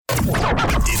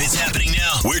If it's happening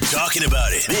now, we're talking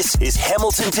about it. This is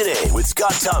Hamilton Today with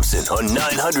Scott Thompson on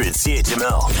 900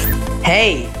 CHML.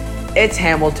 Hey, it's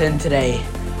Hamilton Today.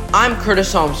 I'm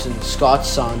Curtis Thompson, Scott's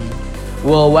son.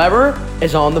 Will Weber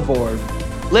is on the board.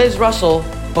 Liz Russell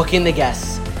booking the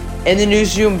guests. In the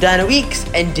newsroom, Dana Weeks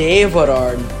and Dave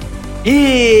Woodard.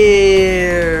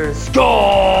 Here's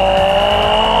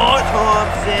Scott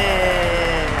Thompson.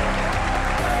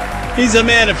 He's a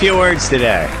man of few words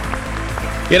today.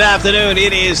 Good afternoon.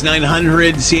 It is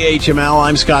 900 CHML.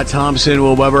 I'm Scott Thompson.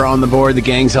 Will Weber on the board. The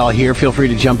gang's all here. Feel free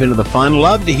to jump into the fun.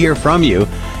 Love to hear from you.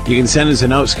 You can send us a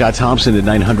note, Scott Thompson at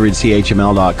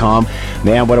 900CHML.com.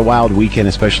 Man, what a wild weekend,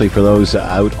 especially for those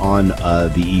out on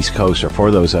the East Coast, or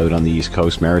for those out on the East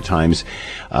Coast, Maritimes,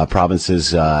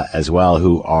 provinces as well,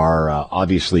 who are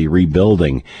obviously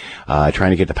rebuilding,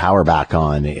 trying to get the power back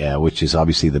on, which is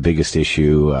obviously the biggest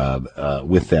issue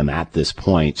with them at this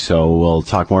point. So we'll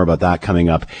talk more about that coming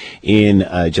up in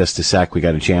just a sec. We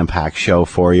got a jam-packed show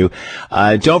for you.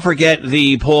 Don't forget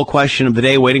the poll question of the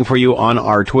day waiting for you on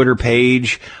our Twitter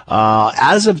page.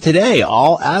 As of today,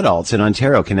 all adults in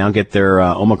Ontario can now get their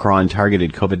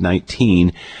Omicron-targeted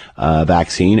COVID-19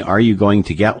 vaccine. Are you going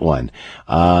to get one?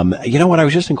 You know what? I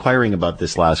was just inquiring about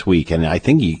this last week, and I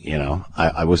think,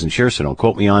 I wasn't sure, so don't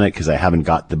quote me on it because I haven't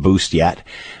got the boost yet.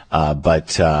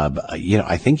 But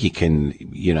I think you can,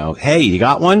 hey, you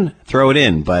got one? Throw it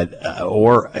in. But,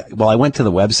 I went to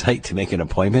the website to make an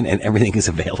appointment and everything is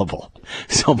available.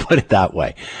 So put it that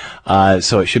way.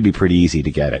 So it should be pretty easy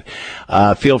to get it.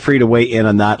 Feel free to weigh in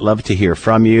on that. Love to hear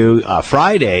from you.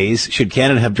 Fridays, should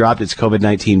Canada have dropped its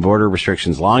COVID-19 border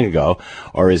restrictions long ago,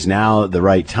 or is now the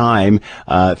right time?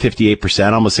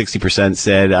 58%, almost 60%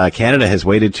 said, Canada has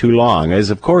waited too long, as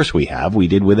of course we have. We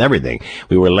did with everything.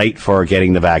 We were late for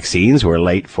getting the vaccines. We're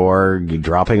late for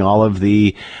dropping all of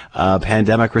the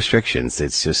pandemic restrictions.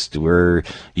 It's just, we're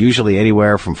usually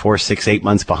anywhere from 4, 6, 8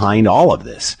 months behind all of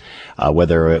this.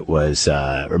 Whether it was,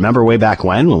 remember way back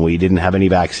when we didn't have any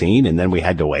vaccine, and then we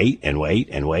had to wait and wait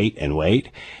and wait and wait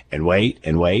and wait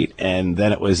and wait. And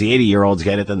then it was the 80-year-olds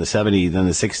get it, then the 70, then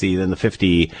the 60, then the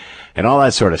 50, and all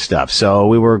that sort of stuff. So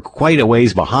we were quite a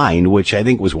ways behind, which I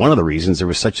think was one of the reasons there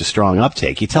was such a strong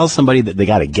uptake. You tell somebody that they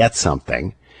got to get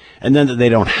something, and then that they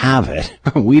don't have it,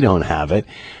 or we don't have it,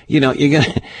 you're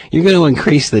going to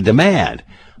increase the demand.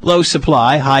 Low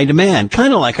supply, high demand,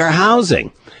 kind of like our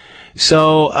housing.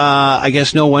 So, I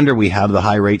guess no wonder we have the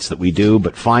high rates that we do,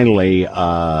 but finally,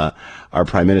 our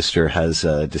Prime Minister has,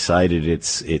 decided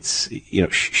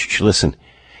listen.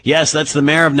 Yes, that's the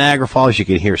mayor of Niagara Falls. You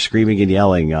can hear screaming and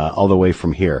yelling, all the way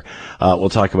from here. We'll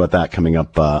talk about that coming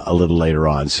up, a little later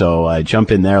on. So, jump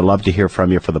in there. Love to hear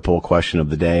from you for the poll question of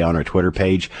the day on our Twitter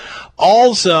page.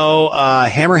 Also,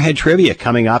 Hammerhead Trivia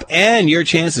coming up, and your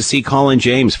chance to see Colin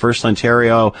James, First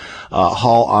Ontario,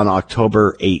 Hall on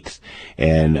October 8th.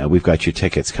 And we've got your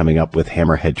tickets coming up with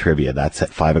Hammerhead Trivia. That's at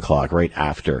 5 o'clock, right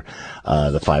after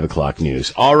the 5 o'clock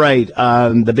news. All right.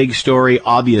 The big story,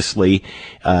 obviously,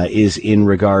 is in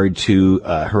regard to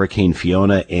Hurricane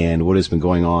Fiona and what has been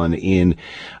going on in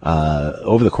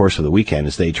over the course of the weekend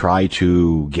as they try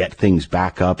to get things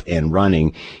back up and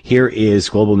running. Here is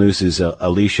Global News'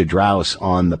 Alicia Draus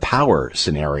on the power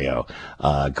scenario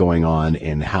going on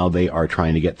and how they are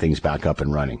trying to get things back up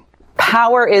and running.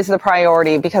 Power is the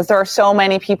priority because there are so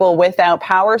many people without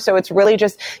power. So it's really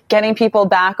just getting people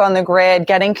back on the grid,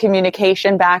 getting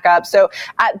communication back up. So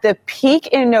at the peak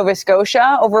in Nova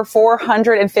Scotia, over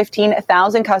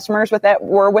 415,000 customers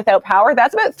were without power.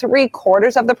 That's about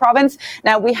 3/4 of the province.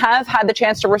 Now, we have had the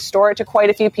chance to restore it to quite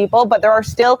a few people, but there are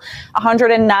still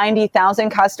 190,000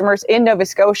 customers in Nova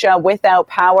Scotia without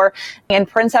power. In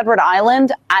Prince Edward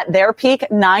Island, at their peak,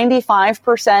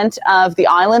 95% of the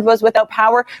island was without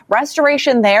power.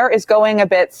 Restoration there is going a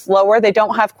bit slower. They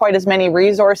don't have quite as many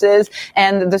resources,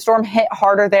 and the storm hit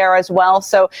harder there as well.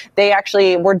 So they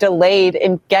actually were delayed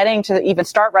in getting to even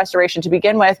start restoration to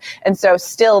begin with. And so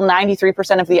still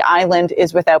 93% of the island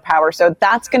is without power. So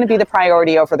that's going to be the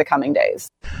priority over the coming days.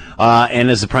 And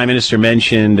as the Prime Minister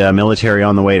mentioned, military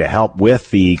on the way to help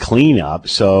with the cleanup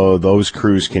so those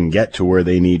crews can get to where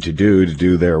they need to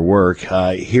do their work.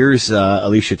 Here's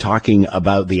Alicia talking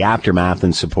about the aftermath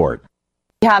and support.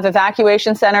 We have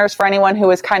evacuation centers for anyone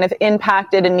who is kind of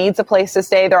impacted and needs a place to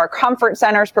stay. There are comfort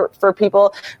centers for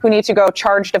people who need to go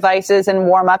charge devices and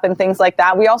warm up and things like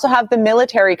that. We also have the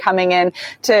military coming in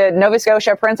to Nova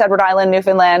Scotia, Prince Edward Island,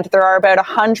 Newfoundland. There are about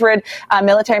 100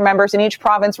 military members in each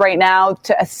province right now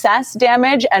to assess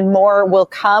damage, and more will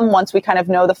come once we kind of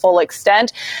know the full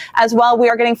extent. As well, we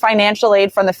are getting financial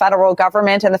aid from the federal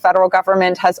government, and the federal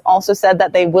government has also said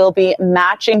that they will be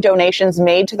matching donations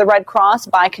made to the Red Cross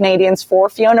by Canadians for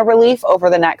Fiona relief over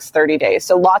the next 30 days.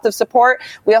 So lots of support.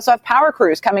 We also have power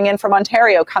crews coming in from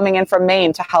Ontario, coming in from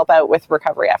Maine to help out with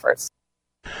recovery efforts.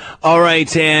 All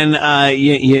right, and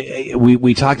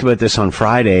we talked about this on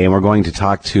Friday, and we're going to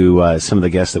talk to some of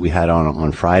the guests that we had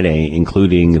on Friday,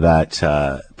 including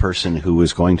that person who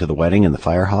was going to the wedding in the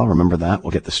fire hall. Remember that?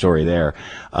 We'll get the story there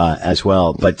as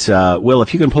well. But Will,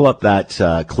 if you can pull up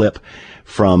that clip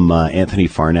from Anthony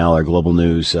Farnell, our Global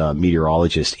News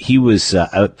meteorologist. He was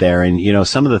out there, and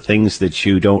some of the things that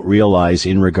you don't realize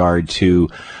in regard to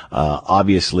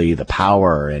obviously the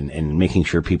power and making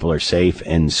sure people are safe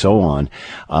and so on.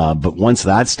 But once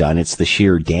that's done, it's the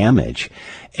sheer damage.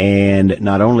 And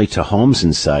not only to homes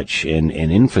and such and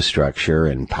infrastructure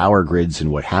and power grids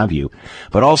and what have you,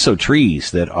 but also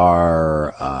trees that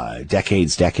are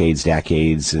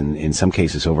decades, and in some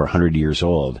cases over 100 years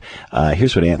old.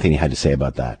 Here's what Anthony had to say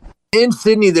about that. In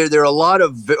Sydney, there are a lot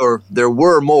of, or there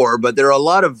were more, but there are a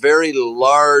lot of very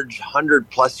large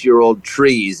 100-plus-year-old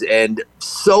trees, and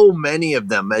so many of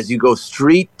them, as you go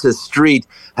street to street,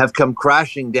 have come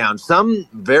crashing down. Some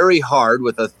very hard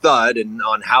with a thud and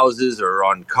on houses or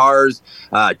on cars,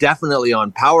 definitely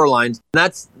on power lines. And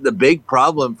that's the big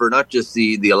problem for not just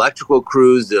the electrical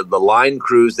crews, the line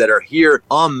crews that are here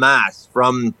en masse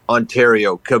from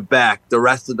Ontario, Quebec, the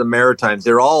rest of the Maritimes.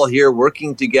 They're all here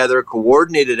working together,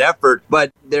 coordinated effort,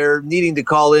 but they're needing to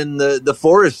call in the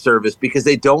Forest Service because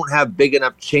they don't have big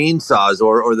enough chainsaws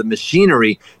or the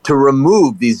machinery to remove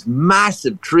these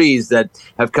massive trees that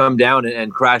have come down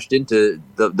and crashed into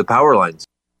the power lines.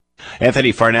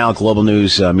 Anthony Farnell, Global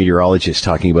News meteorologist,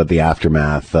 talking about the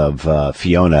aftermath of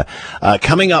Fiona.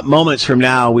 Coming up moments from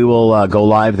now, we will go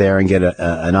live there and get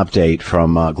an update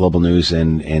from Global News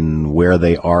and where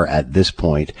they are at this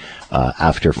point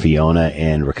after Fiona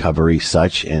and recovery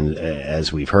such. And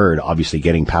as we've heard, obviously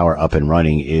getting power up and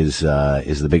running is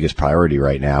the biggest priority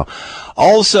right now.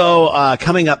 Also,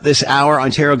 coming up this hour,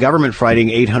 Ontario government fighting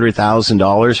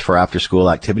 $800,000 for after-school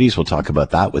activities. We'll talk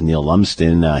about that with Neil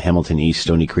Lumsden, Hamilton East,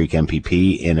 Stony Creek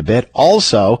MPP in a bit.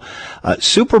 Also,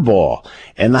 Super Bowl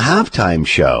and the halftime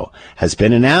show has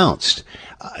been announced.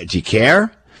 Do you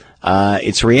care?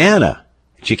 It's Rihanna.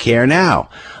 Do you care now?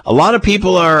 A lot of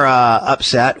people are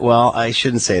upset. Well, I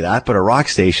shouldn't say that, but a rock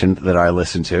station that I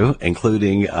listen to,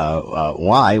 including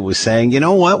Y, was saying, you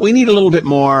know what? We need a little bit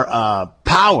more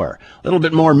power, a little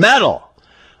bit more metal.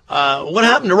 What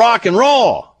happened to rock and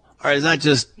roll? Or is that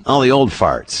just all the old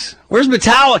farts? Where's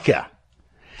Metallica?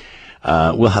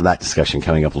 We'll have that discussion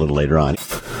coming up a little later on.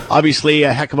 Obviously,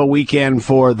 a heck of a weekend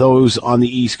for those on the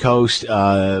East Coast,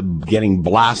 getting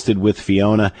blasted with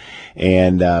Fiona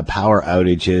and power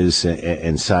outages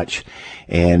and such.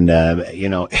 And,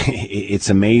 it's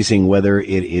amazing whether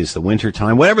it is the winter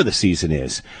time, whatever the season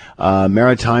is.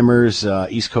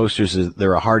 Maritimers, East Coasters,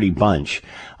 they're a hardy bunch.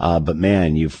 But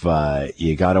man, you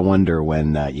got to wonder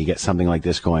when you get something like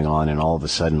this going on and all of a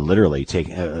sudden literally take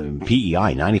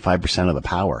PEI, 95% of the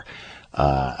power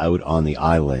out on the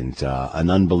island. An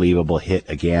unbelievable hit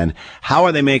again. How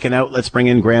are they making out? Let's bring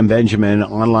in Graham Benjamin,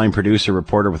 online producer,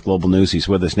 reporter with Global News. He's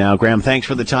with us now. Graham, thanks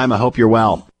for the time. I hope you're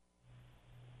well.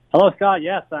 Hello, Scott.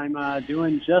 Yes, I'm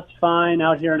doing just fine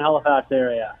out here in Halifax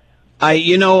area.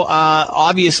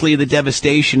 Obviously the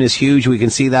devastation is huge. We can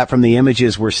see that from the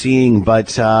images we're seeing.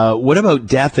 But what about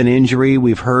death and injury?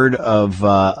 We've heard of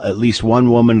at least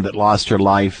one woman that lost her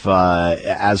life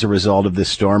as a result of this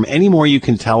storm. Any more you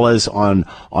can tell us on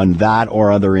that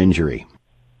or other injury?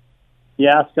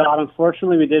 Yeah, Scott,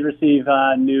 unfortunately, we did receive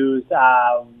news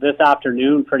this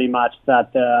afternoon pretty much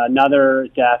that another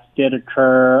death did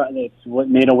occur. It's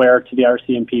made aware to the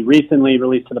RCMP recently,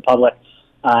 released to the public.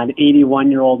 An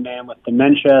 81-year-old man with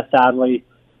dementia sadly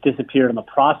disappeared in the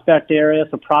Prospect area.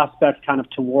 So Prospect kind of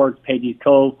towards Peggy's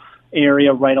Cove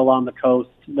area right along the coast.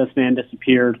 This man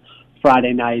disappeared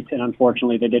Friday night, and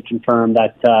unfortunately they did confirm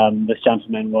that this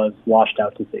gentleman was washed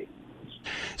out to sea.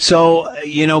 So,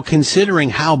 considering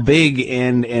how big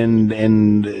and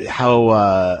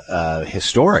how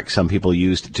historic some people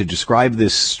used to describe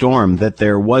this storm, that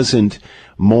there wasn't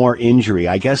more injury,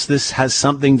 I guess this has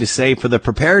something to say for the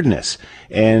preparedness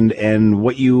and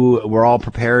what you were all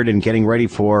prepared and getting ready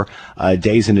for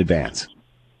days in advance.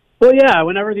 Well, yeah,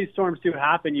 whenever these storms do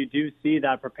happen, you do see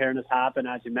that preparedness happen.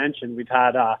 As you mentioned, we've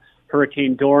had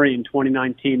Hurricane Dorian in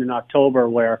 2019 in October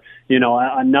where,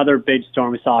 another big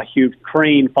storm, we saw a huge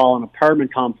crane fall on an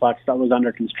apartment complex that was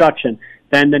under construction.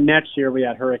 Then the next year we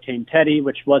had Hurricane Teddy,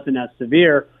 which wasn't as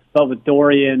severe, but with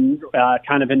Dorian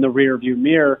kind of in the rearview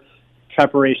mirror,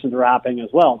 preparations were happening as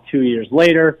well. 2 years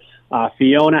later,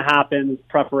 Fiona happened,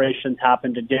 preparations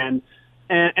happened again.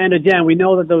 And again, we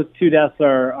know that those two deaths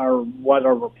are what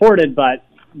are reported, but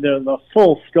the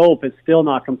full scope is still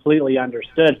not completely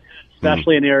understood,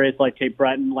 especially in areas like Cape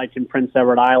Breton, like in Prince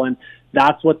Edward Island.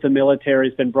 That's what the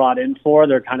military's been brought in for.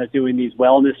 They're kind of doing these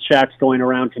wellness checks, going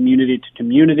around community to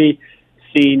community,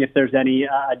 seeing if there's any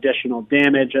additional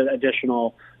damage,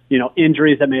 additional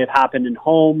injuries that may have happened in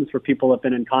homes where people have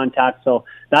been in contact. So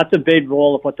that's a big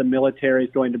role of what the military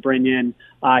is going to bring in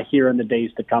here in the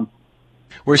days to come.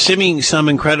 We're seeing some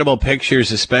incredible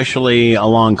pictures, especially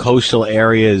along coastal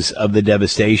areas of the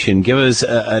devastation. Give us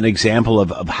an example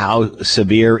of how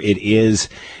severe it is,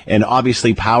 and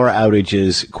obviously power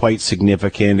outages quite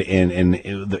significant and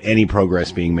any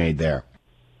progress being made there.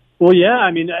 Well, yeah, I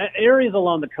mean, areas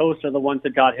along the coast are the ones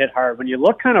that got hit hard. When you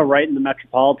look kind of right in the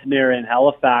metropolitan area in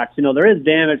Halifax, there is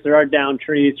damage. There are downed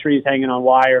trees hanging on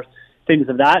wires, things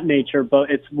of that nature. But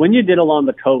it's when you did along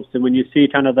the coast and when you see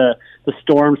kind of the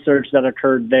storm surge that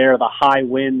occurred there, the high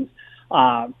winds,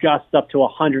 gusts up to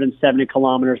 170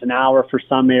 kilometers an hour for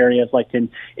some areas, like in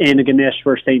Antigonish,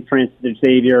 where St. Francis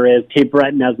Xavier is, Cape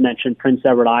Breton, as mentioned, Prince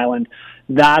Edward Island.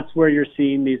 That's where you're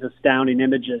seeing these astounding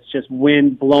images, just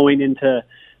wind blowing into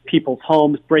people's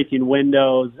homes, breaking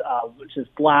windows,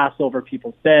 just glass over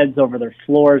people's beds, over their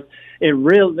floors. It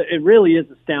really is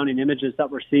astounding images that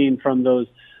we're seeing from those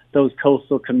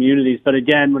coastal communities. But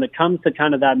again, when it comes to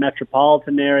kind of that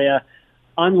metropolitan area,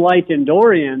 unlike in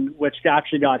Dorian, which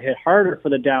actually got hit harder for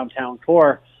the downtown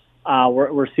core,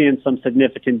 we're seeing some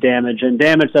significant damage, and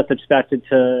damage that's expected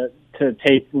to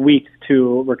take weeks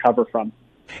to recover from.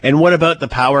 And what about the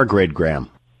power grid,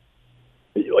 Graham?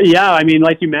 Yeah, I mean,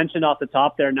 like you mentioned off the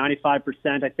top there,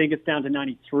 95%. I think it's down to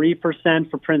 93%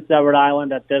 for Prince Edward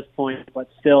Island at this point, but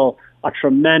still a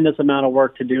tremendous amount of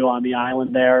work to do on the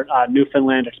island there.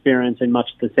 Newfoundland experiencing much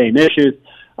the same issues.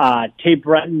 Cape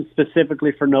Breton,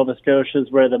 specifically for Nova Scotia,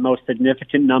 is where the most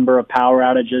significant number of power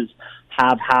outages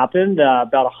have happened.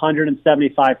 About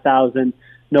 175,000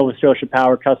 Nova Scotia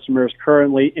Power customers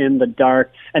currently in the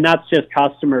dark, and that's just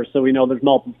customers. So we know there's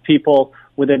multiple people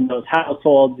within those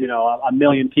households. 1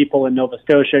 million people in Nova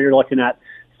Scotia. You're looking at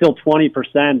still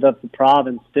 20% of the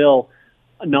province still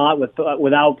not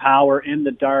without power in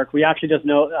the dark. We actually just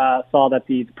saw that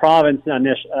the province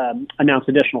announced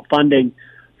additional funding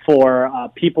for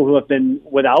people who have been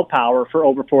without power for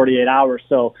over 48 hours.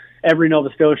 So every Nova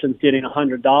Scotian's getting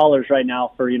 $100 right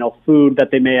now for food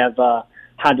that they may have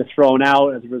had to throw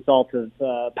out as a result of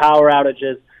power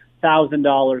outages.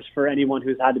 $1,000 for anyone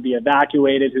who's had to be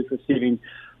evacuated, who's receiving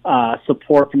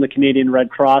support from the Canadian Red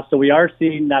Cross. So we are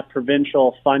seeing that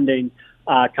provincial funding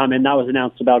come in. That was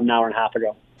announced about an hour and a half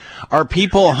ago. Are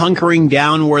people hunkering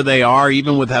down where they are,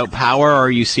 even without power, or are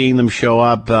you seeing them show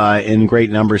up in great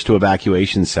numbers to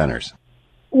evacuation centers?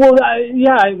 Well,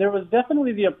 yeah, there was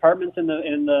definitely the apartments in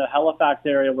the Halifax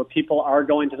area where people are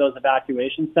going to those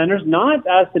evacuation centers. Not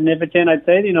as significant, I'd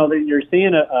say. That you're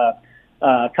seeing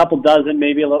a couple dozen,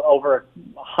 maybe a little over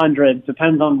 100.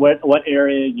 Depends on what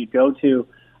area you go to.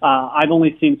 I've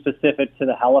only seen specific to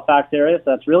the Halifax area, so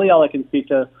that's really all I can speak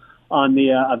to on the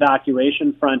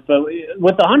evacuation front. But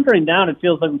with the hunkering down, it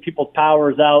feels like when people's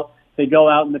power is out, they go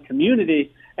out in the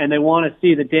community and they want to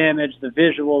see the damage, the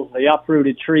visuals, the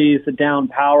uprooted trees, the down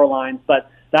power lines. But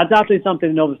that's actually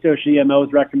something Nova Scotia EMO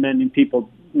is recommending people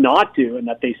not do, and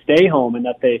that they stay home and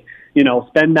that they,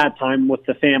 spend that time with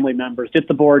the family members, get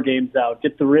the board games out,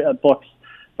 get the books,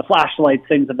 the flashlights,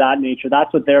 things of that nature.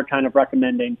 That's what they're kind of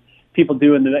recommending people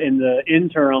do in the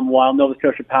interim, while Nova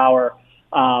Scotia Power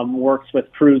works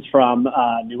with crews from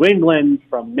New England,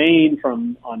 from Maine,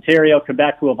 from Ontario,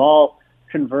 Quebec, who have all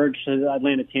converged to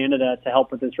Atlantic Canada to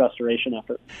help with this restoration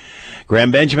effort.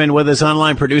 Graham Benjamin with us,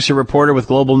 online producer, reporter with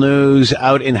Global News,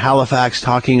 out in Halifax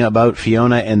talking about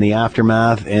Fiona and the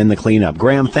aftermath and the cleanup.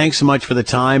 Graham, thanks so much for the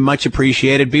time. Much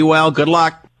appreciated. Be well. Good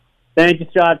luck. Thank you,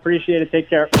 Scott. Appreciate it. Take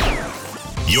care.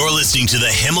 You're listening to the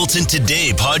Hamilton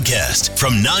Today podcast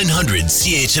from 900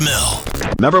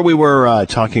 CHML. Remember we were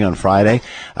talking on Friday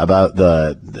about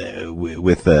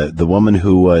the woman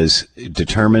who was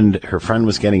determined her friend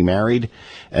was getting married,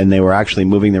 and they were actually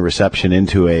moving the reception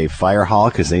into a fire hall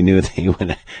because they knew they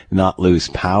would not lose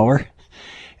power.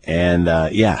 And,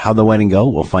 how'd the wedding go?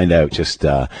 We'll find out just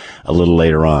a little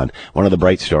later on. One of the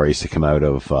bright stories to come out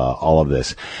of all of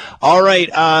this. All right,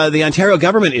 the Ontario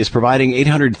government is providing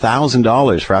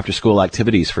 $800,000 for after-school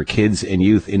activities for kids and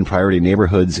youth in priority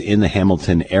neighborhoods in the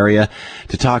Hamilton area.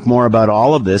 To talk more about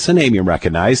all of this, a name you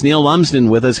recognize, Neil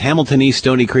Lumsden with us, Hamilton East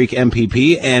Stony Creek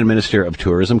MPP and Minister of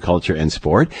Tourism, Culture and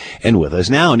Sport. And with us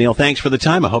now. Neil, thanks for the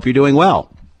time. I hope you're doing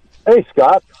well. Hey,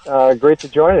 Scott. Great to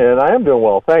join you, and I am doing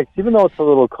well, thanks. Even though it's a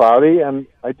little cloudy, and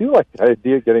I do like the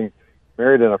idea of getting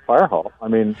married in a fire hall. I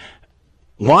mean,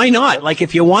 Why not? Like,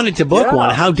 if you wanted to book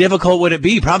one, how difficult would it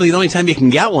be? Probably the only time you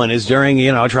can get one is during,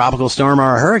 a tropical storm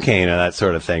or a hurricane or that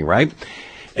sort of thing, right?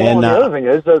 Well, and the other thing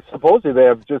is that supposedly they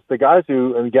have just the guys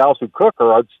and gals who cook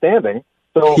are outstanding.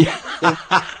 So you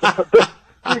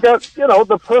got,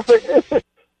 the perfect.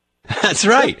 That's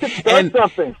right. Start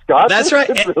something, Scott. That's right.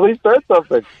 Really start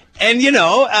something. And, you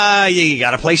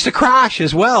got a place to crash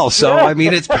as well. So, I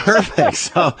mean, it's perfect.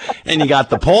 So, and you got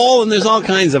the pole, and there's all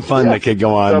kinns of fun that could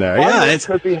go on there. Yeah, it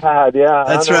could be had. Yeah,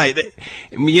 that's right.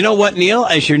 You know what, Neil?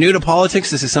 As you're new to politics,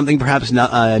 this is something perhaps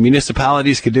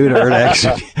municipalities could do to earn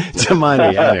extra to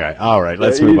money. Anyway, all right,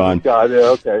 let's move on. God,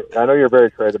 okay. I know you're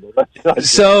very creative.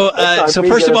 So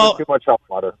first of all, too much hot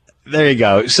water. There you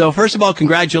go. So first of all,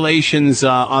 congratulations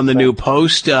on the new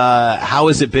post. How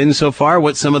has it been so far?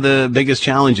 What's some of the biggest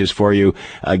challenges for you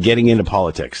getting into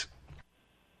politics?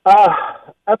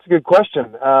 That's a good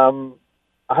question.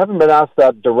 I haven't been asked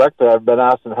that directly. I've been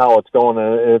asked how it's going,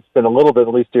 and it's been a little bit,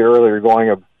 at least earlier, going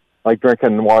of like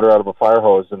drinking water out of a fire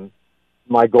hose. And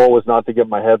my goal was not to get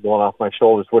my head blown off my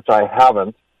shoulders, which I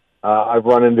haven't. I've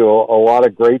run into a lot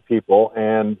of great people,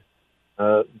 and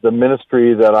the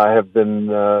ministry that I have been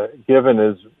given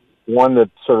is one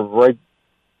that's sort of right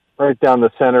down the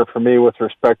center for me with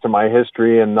respect to my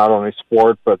history and not only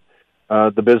sport, but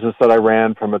the business that I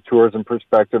ran from a tourism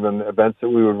perspective and events that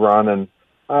we would run. And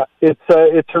it's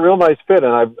a real nice fit.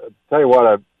 And I tell you what,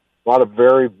 a lot of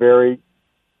very, very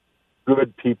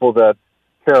good people that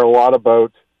care a lot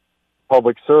about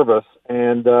public service.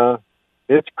 And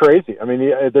it's crazy. I mean,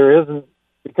 there isn't,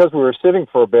 because we were sitting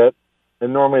for a bit,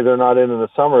 and normally they're not in the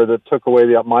summer, that took away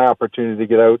my opportunity to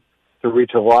get out to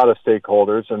reach a lot of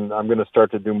stakeholders, and I'm going to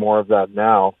start to do more of that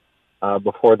now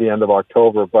before the end of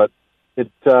October. But it's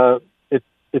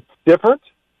different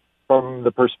from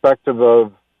the perspective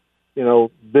of,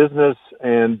 business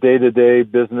and day-to-day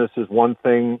business is one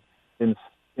thing.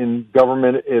 In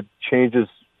government, it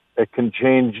can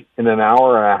change in an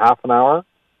hour or a half an hour.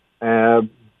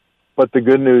 But the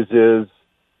good news is,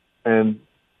 and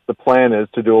the plan is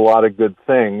to do a lot of good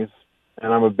things,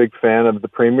 and I'm a big fan of the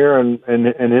Premier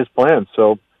and his plan.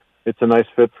 So it's a nice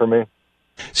fit for me.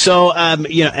 So,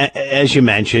 as you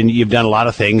mentioned, you've done a lot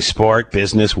of things, sport,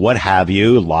 business, what have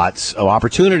you, lots of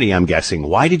opportunity, I'm guessing.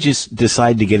 Why did you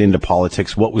decide to get into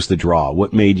politics? What was the draw?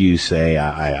 What made you say,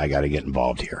 I got to get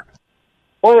involved here?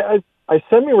 Well, I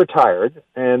semi-retired,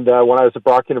 and when I was at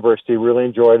Brock University, really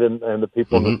enjoyed it, and the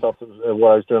people and the stuff,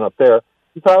 what I was doing up there.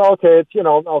 I thought, okay,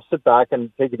 I'll sit back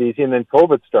and take it easy. And then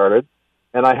COVID started,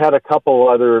 and I had a couple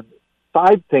other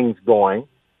side things going.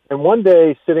 And one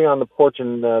day, sitting on the porch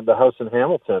in the house in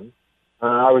Hamilton,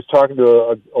 I was talking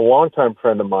to a longtime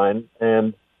friend of mine,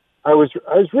 and I was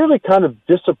really kind of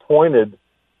disappointed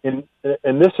in,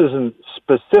 and this isn't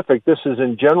specific, this is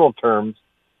in general terms,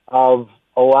 of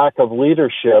a lack of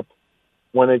leadership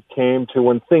when it came to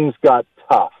when things got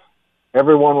tough.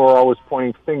 Everyone were always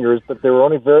pointing fingers, but there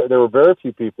were very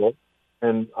few people,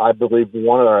 and I believe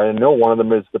I know one of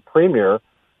them is the Premier,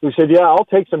 who said, yeah, I'll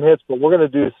take some hits, but we're going to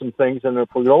do some things, and if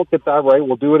we don't get that right,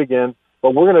 we'll do it again,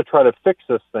 but we're going to try to fix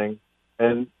this thing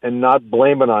and not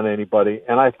blame it on anybody.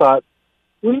 And I thought,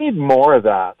 we need more of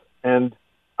that. And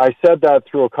I said that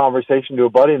through a conversation to a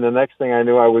buddy, and the next thing I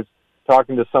knew, I was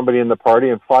talking to somebody in the party,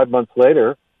 and 5 months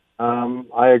later,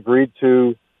 I agreed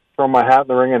to throw my hat in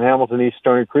the ring in Hamilton East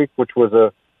Stony Creek, which was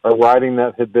a riding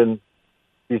that had been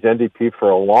NDP for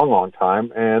a long, long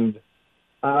time. And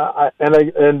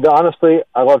honestly,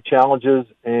 I love challenges.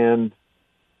 And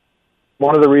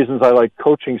one of the reasons I like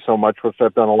coaching so much, which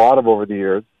I've done a lot of over the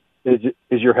years, is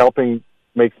you're helping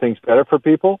make things better for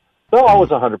people. Not always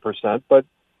 100%, but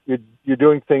you're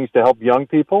doing things to help young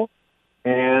people.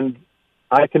 And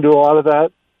I can do a lot of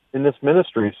that in this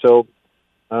ministry. So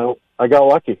I got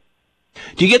lucky.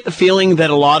 Do you get the feeling that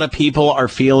a lot of people are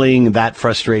feeling that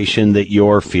frustration that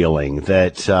you're feeling,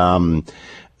 that,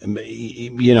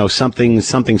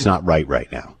 something's not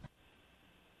right now?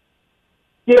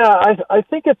 Yeah, I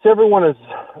think it's everyone is,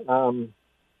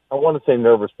 I want to say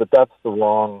nervous, but that's the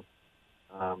wrong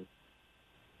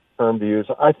term to use.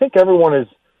 I think everyone is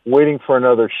waiting for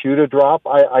another shoe to drop.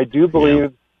 I do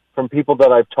believe from people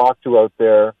that I've talked to out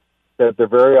there that they're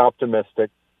very optimistic.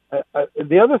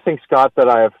 The other thing, Scott, that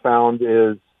I have found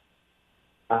is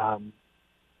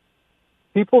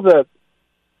people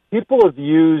have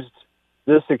used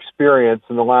this experience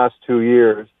in the last 2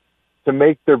 years to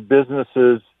make their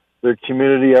businesses, their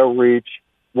community outreach,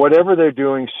 whatever they're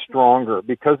doing, stronger,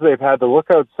 because they've had to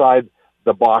look outside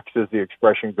the box, as the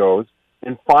expression goes,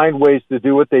 and find ways to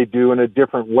do what they do in a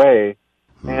different way.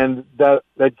 And that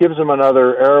gives them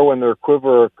another arrow in their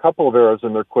quiver, or a couple of arrows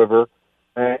in their quiver,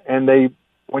 and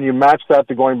when you match that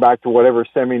to going back to whatever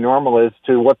semi-normal is,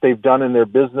 to what they've done in their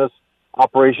business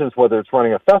operations, whether it's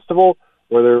running a festival,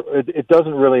 whether it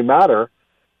doesn't really matter,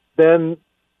 then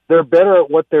they're better at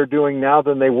what they're doing now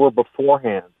than they were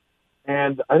beforehand.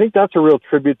 And I think that's a real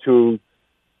tribute to,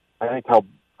 I think, how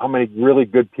many really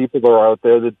good people there are out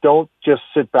there that don't just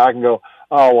sit back and go,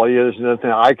 oh, well, yeah, there's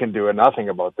nothing I can do and nothing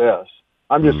about this.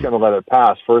 I'm just going to let it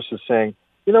pass, versus saying,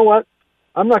 you know what,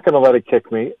 I'm not going to let it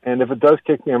kick me. And if it does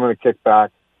kick me, I'm going to kick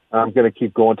back. I'm going to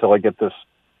keep going until I get this.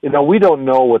 You know, we don't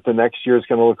know what the next year is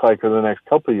going to look like, or the next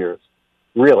couple of years,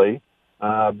 really,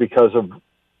 because of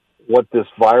what this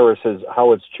virus is,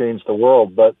 how it's changed the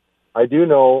world. But I do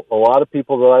know a lot of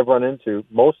people that I've run into,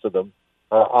 most of them,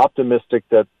 are optimistic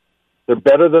that they're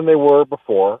better than they were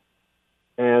before,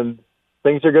 and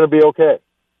things are going to be okay.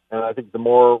 And I think the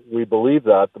more we believe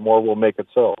that, the more we'll make it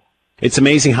so. It's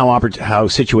amazing how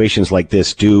situations like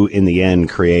this do, in the end,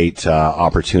 create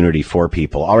opportunity for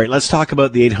people. All right, let's talk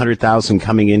about the 800,000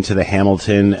 coming into the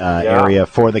Hamilton area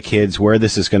for the kids, where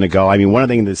this is going to go. I mean, one of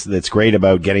the things that's great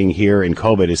about getting here in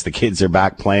COVID is the kids are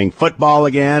back playing football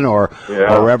again or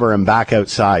wherever, and back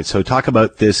outside. So talk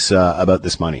about this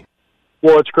money.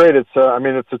 Well, it's great. It's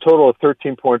it's a total of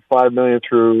 $13.5 million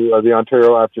through the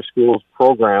Ontario After Schools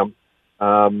program.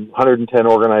 110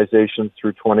 organizations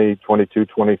through 2022,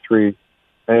 23.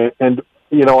 And,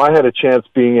 you know, I had a chance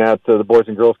being at the Boys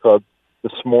and Girls Club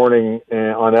this morning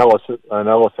on Ellis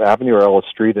Avenue or Ellis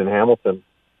Street in Hamilton.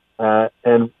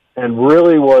 And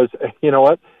really was, you know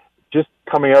what, just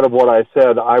coming out of what I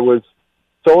said, I was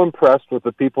so impressed with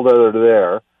the people that are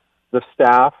there, the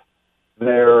staff,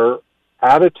 their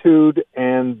attitude,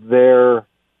 and their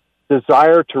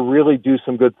desire to really do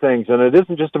some good things. And it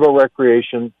isn't just about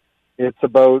recreation. It's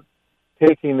about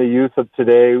taking the youth of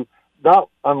today, not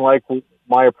unlike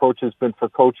my approach has been for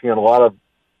coaching,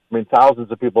 and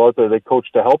thousands of people out there, they coach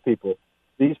to help people.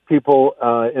 These people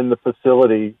in the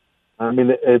facility, and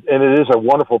it is a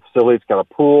wonderful facility. It's got a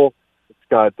pool. It's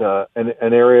got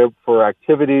an area for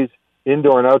activities,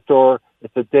 indoor and outdoor.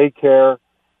 It's a daycare.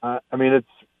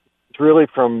 It's really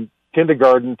from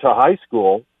kindergarten to high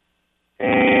school,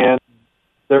 and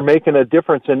they're making a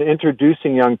difference in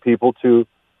introducing young people to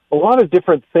a lot of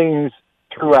different things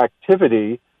through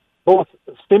activity, both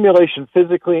stimulation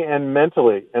physically and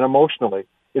mentally and emotionally.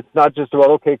 It's not just about,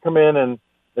 okay, come in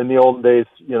in the olden days,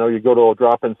 you know, you go to a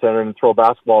drop-in center and throw a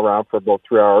basketball around for about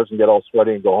 3 hours and get all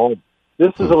sweaty and go home.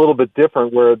 This is a little bit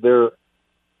different, where they're,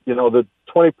 you know, the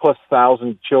 20-plus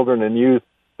thousand children and youth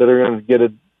that are going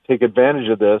to take advantage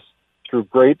of this through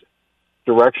great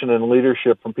direction and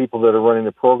leadership from people that are running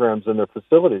the programs in their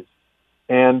facilities.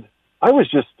 And I was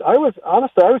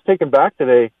taken back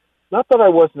today. Not that I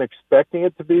wasn't expecting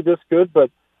it to be this good, but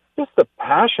just the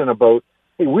passion about,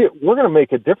 hey, we're going to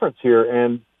make a difference here,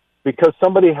 and because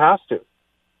somebody has to.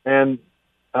 And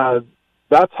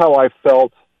that's how I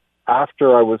felt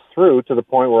after I was through, to the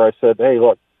point where I said, hey,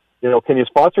 look, you know, can you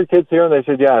sponsor kids here? And they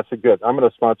said, yeah. I said, good. I'm going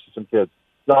to sponsor some kids.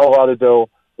 Not a lot of dough,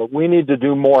 but we need to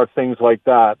do more things like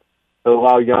that to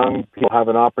allow young people to have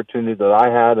an opportunity that I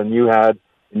had and you had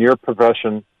in your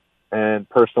profession and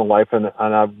personal life, and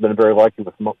I've been very lucky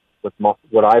with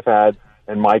what I've had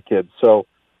and my kids. So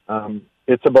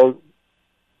it's about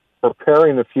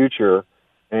preparing the future,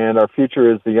 and our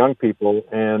future is the young people,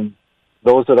 and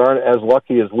those that aren't as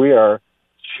lucky as we are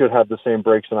should have the same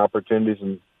breaks and opportunities,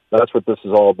 and that's what this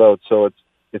is all about. So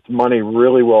it's money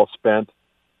really well spent,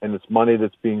 and it's money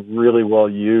that's being really well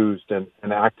used and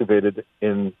activated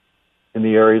in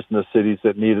the areas and the cities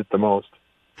that need it the most.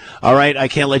 All right, I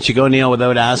can't let you go, Neil,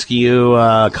 without asking you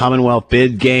Commonwealth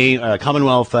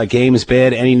Games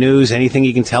bid. Any news? Anything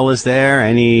you can tell us there?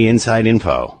 Any inside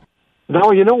info?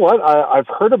 No, you know what? I've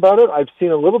heard about it. I've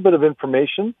seen a little bit of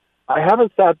information. I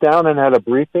haven't sat down and had a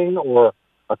briefing or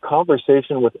a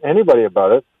conversation with anybody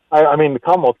about it. The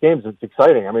Commonwealth Games, it's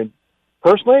exciting.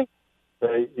 Personally,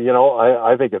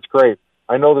 I think it's great.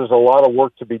 I know there's a lot of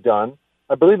work to be done.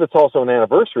 I believe it's also an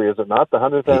anniversary, is it not? The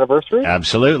 100th anniversary?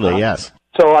 Absolutely, yes.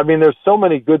 So, there's so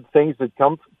many good things that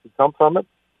come from it.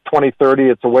 2030,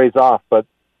 it's a ways off, but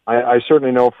I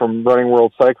certainly know from running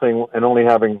World Cycling and only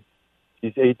having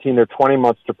these 18 or 20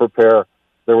 months to prepare,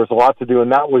 there was a lot to do,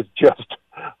 and that was just,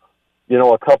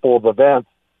 a couple of events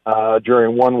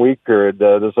during 1 week period.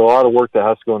 There's a lot of work that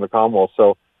has to go in the Commonwealth,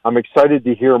 so I'm excited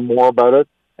to hear more about it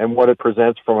and what it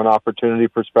presents from an opportunity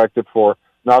perspective for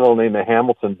not only in the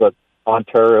Hamilton, but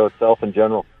Ontario itself in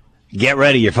general. Get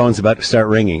ready. Your phone's about to start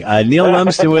ringing. Neil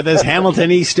Lumsden with us, Hamilton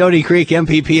East, Stony Creek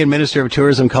MPP and Minister of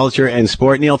Tourism, Culture and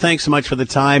Sport. Neil, thanks so much for the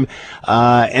time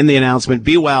and the announcement.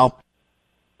 Be well.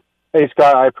 Hey,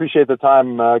 Scott, I appreciate the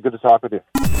time. Good to talk with you.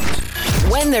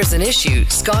 When there's an issue,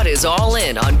 Scott is all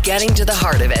in on getting to the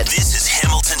heart of it. This is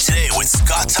Hamilton Today with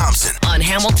Scott Thompson On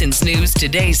Hamilton's News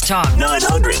Today's Talk.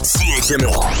 900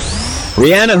 CHML.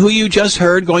 Rihanna, who you just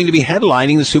heard, going to be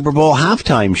headlining the Super Bowl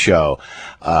halftime show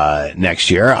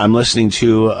next year. I'm listening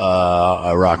to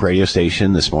a rock radio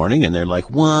station this morning, and they're like,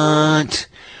 What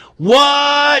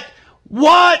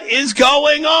is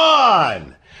going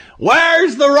on?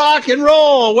 Where's the rock and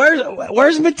roll?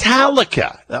 Where's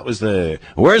Metallica?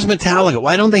 Where's Metallica?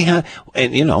 Why don't they have,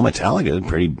 and Metallica is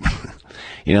pretty,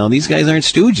 these guys aren't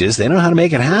stooges. They don't know how to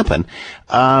make it happen.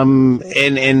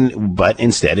 But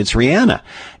instead it's Rihanna.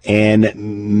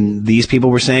 And these people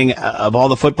were saying, of all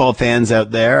the football fans out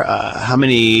there, how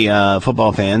many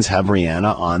football fans have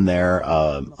Rihanna on their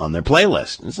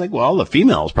playlist? And it's like, well, the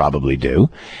females probably do.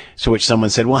 So which someone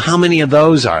said, well, how many of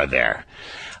those are there?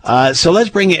 So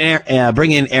let's bring in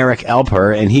Eric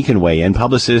Alper, and he can weigh in,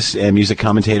 publicist and music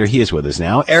commentator. He is with us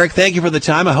now. Eric, thank you for the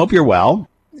time. I hope you're well.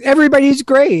 Everybody's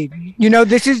great.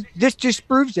 This just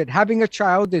proves it. Having a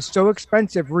child is so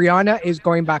expensive. Rihanna is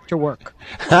going back to work.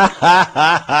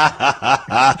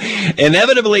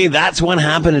 Inevitably, that's what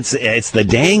happened. It's the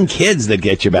dang kids that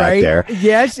get you back there.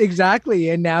 Yes, exactly.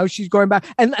 And now she's going back.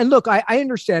 And look, I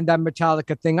understand that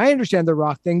Metallica thing. I understand the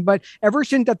rock thing. But ever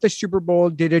since that the Super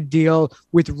Bowl did a deal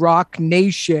with Rock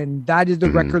Nation, that is the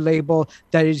record label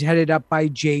that is headed up by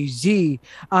Jay-Z.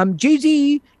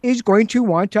 Jay-Z is going to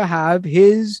want to have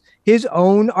his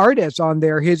own artists on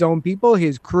there, his own people,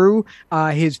 his crew,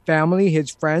 his family,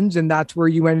 his friends. And that's where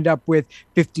you ended up with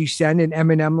 50 Cent and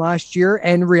Eminem last year.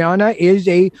 And Rihanna is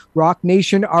a Rock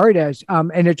Nation artist.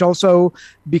 And it's also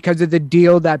because of the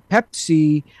deal that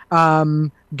Pepsi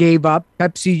gave up.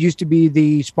 Pepsi used to be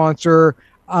the sponsor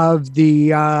of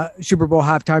the Super Bowl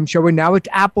halftime show, and now it's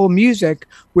Apple Music,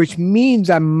 which means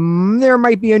there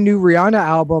might be a new Rihanna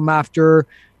album after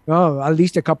at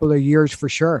least a couple of years for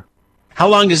sure. How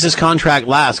long does this contract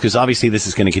last? Because obviously this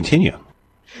is going to continue.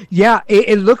 Yeah,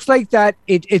 it looks like that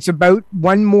it's about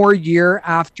one more year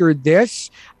after this.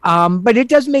 But it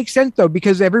does make sense, though,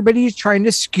 because everybody is trying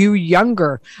to skew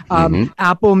younger.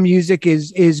 Apple Music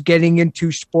is getting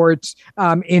into sports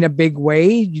in a big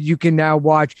way. You can now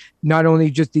watch not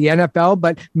only just the NFL,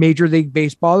 but Major League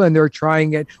Baseball, and they're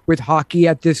trying it with hockey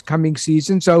at this coming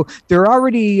season. So they're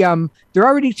already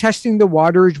testing the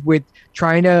waters with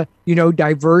trying to,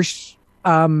 diverse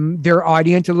their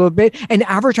audience a little bit, and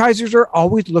advertisers are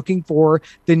always looking for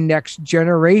the next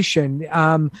generation.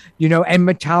 And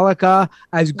Metallica,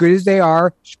 as good as they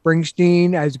are,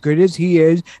 Springsteen, as good as he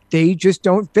is, they just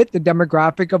don't fit the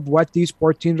demographic of what these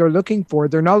sports teams are looking for.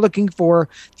 They're not looking for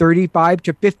 35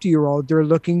 to 50-year-olds. They're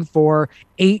looking for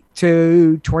 8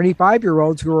 to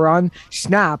 25-year-olds who are on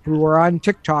Snap, who are on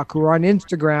TikTok, who are on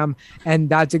Instagram. And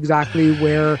that's exactly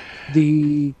where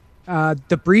the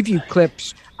preview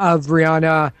clips of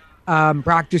Rihanna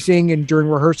practicing and during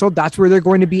rehearsal, that's where they're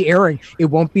going to be airing. It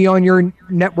won't be on your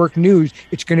network news.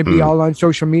 It's going to be all on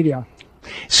social media.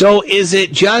 So is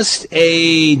it just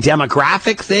a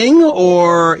demographic thing,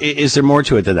 or is there more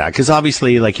to it than that? Because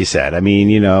obviously, like you said, the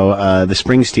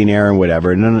Springsteen era and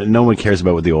whatever, no one cares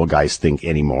about what the old guys think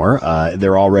anymore.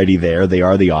 They're already there. They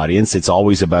are the audience. It's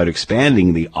always about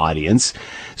expanding the audience.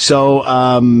 So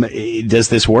does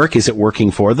this work? Is it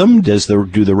working for them? Do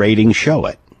the ratings show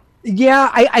it? Yeah,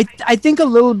 I think a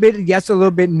little bit yes, a little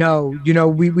bit no.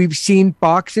 We've seen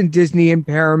Fox and Disney and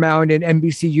Paramount and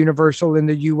NBC Universal in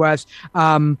the US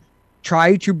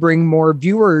try to bring more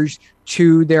viewers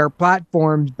to their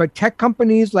platforms, but tech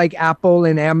companies like Apple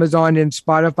and Amazon and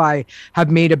Spotify have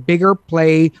made a bigger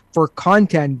play for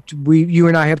content. You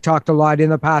and I have talked a lot in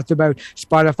the past about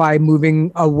Spotify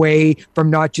moving away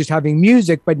from not just having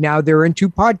music, but now they're into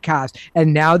podcasts,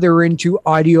 and now they're into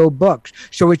audio books.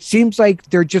 So it seems like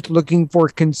they're just looking for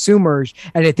consumers,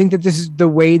 and I think that this is the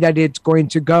way that it's going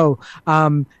to go.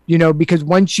 Because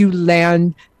once you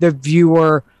land the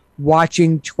viewer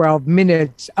watching 12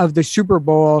 minutes of the Super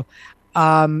Bowl,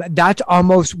 that's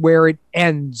almost where it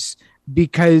ends,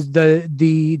 because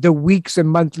the weeks and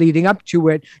months leading up to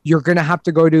it, you're going to have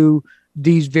to go to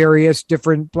these various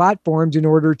different platforms in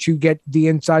order to get the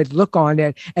inside look on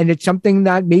it. And it's something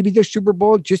that maybe the Super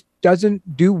Bowl just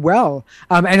doesn't do well.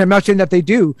 And I'm not saying that they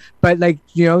do, but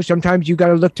sometimes you got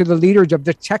to look to the leaders of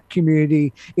the tech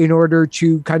community in order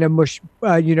to kind of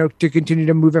to continue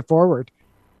to move it forward.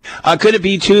 Could it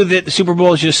be, too, that the Super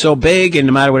Bowl is just so big, and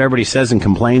no matter what everybody says and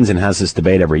complains and has this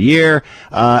debate every year,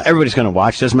 everybody's going to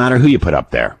watch. Doesn't matter who you put up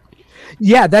there.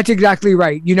 Yeah, that's exactly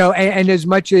right. And as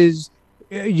much as,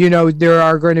 there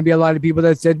are going to be a lot of people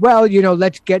that said, well,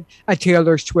 let's get a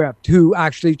Taylor Swift, who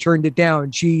actually turned it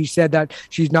down. She said that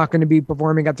she's not going to be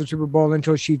performing at the Super Bowl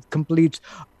until she completes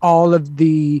all of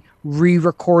the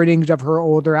re-recordings of her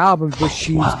older albums, which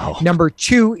she's number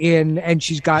 2 in, and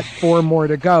she's got 4 more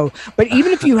to go. But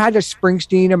even if you had a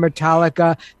Springsteen, a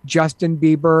Metallica, Justin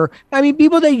Bieber, I mean,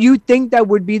 people that you think that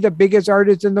would be the biggest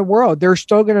artists in the world, they're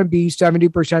still going to be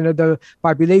 70% of the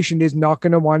population is not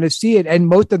going to want to see it. And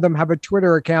most of them have a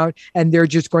Twitter account, and they're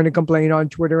just going to complain on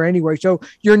Twitter anyway. So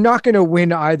you're not going to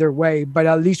win either way, but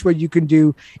at least what you can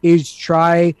do is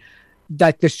try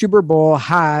that the Super Bowl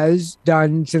has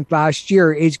done since last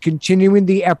year is continuing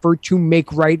the effort to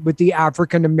make right with the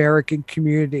African American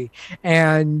community.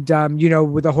 And,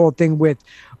 with the whole thing with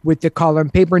the Colin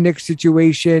Kaepernick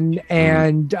situation.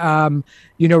 And,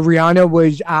 Rihanna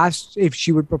was asked if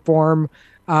she would perform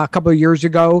a couple of years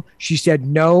ago. She said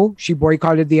no. She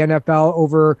boycotted the NFL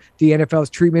over the NFL's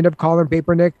treatment of Colin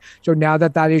Kaepernick. So now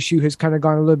that issue has kind of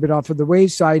gone a little bit off of the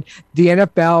wayside, the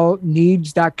NFL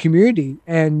needs that community.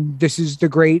 And this is the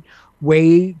great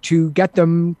way to get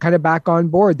them kind of back on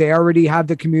board. They already have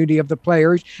the community of the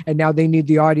players, and now they need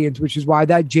the audience, which is why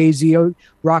that Jay-Z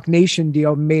Rock Nation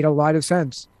deal made a lot of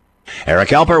sense. Eric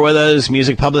Alper with us,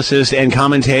 music publicist and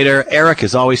commentator. Eric,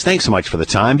 as always, thanks so much for the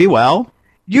time. Be well.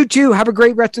 You too. Have a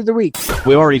great rest of the week.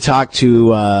 We already talked to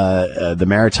the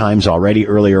Maritimes already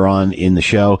earlier on in the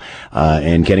show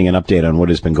and getting an update on what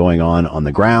has been going on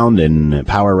the ground and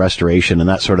power restoration and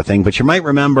that sort of thing. But you might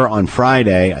remember on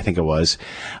Friday, I think it was,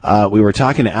 we were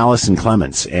talking to Allison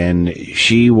Clements, and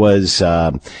she was,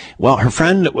 her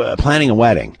friend planning a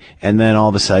wedding. And then all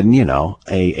of a sudden,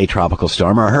 a tropical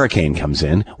storm or a hurricane comes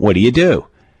in. What do?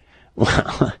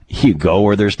 Well, you go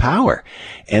where there's power,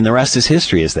 and the rest is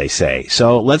history, as they say.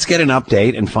 So let's get an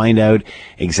update and find out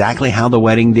exactly how the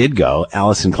wedding did go.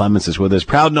 Allison Clements is with us,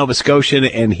 proud Nova Scotian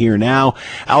and here now.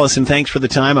 Allison, thanks for the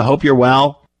time. I hope you're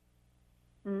well.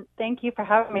 Thank you for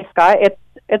having me, Scott.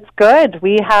 It's good.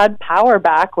 We had power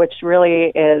back, which really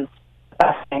is the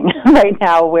best thing right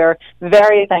now. We're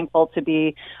very thankful to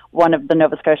be one of the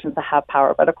Nova Scotians that have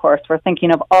power. But of course, we're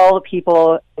thinking of all the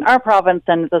people in our province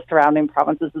and the surrounding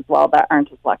provinces as well that aren't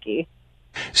as lucky.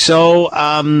 So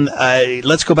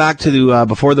let's go back to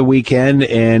before the weekend,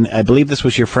 and I believe this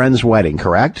was your friend's wedding,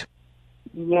 correct?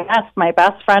 Yes, my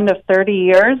best friend of 30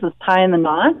 years is tying the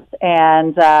knot,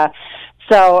 and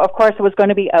so of course it was going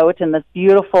to be out in this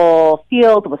beautiful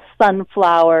field with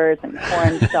sunflowers and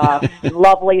corn stalks,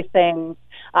 lovely things.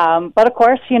 But of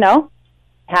course,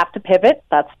 have to pivot.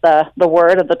 That's the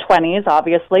word of the 20s,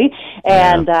 obviously.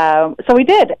 And so we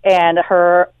did. And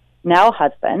her now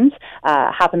husband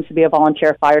happens to be a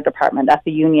volunteer fire department at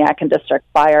the Uniacke District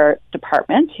Fire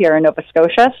Department here in Nova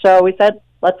Scotia. So we said,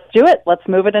 let's do it. Let's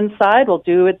move it inside. We'll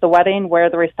do the wedding where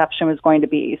the reception was going to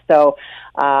be. So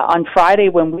on Friday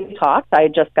when we talked, I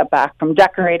just got back from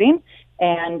decorating,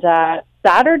 and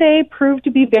Saturday proved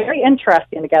to be very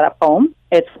interesting to get up home.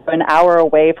 It's an hour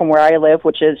away from where I live,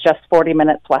 which is just 40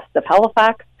 minutes west of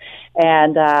Halifax.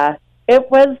 And there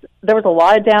was a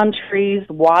lot of downed trees,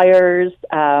 wires.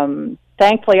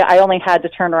 Thankfully, I only had to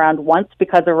turn around once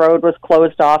because the road was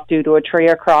closed off due to a tree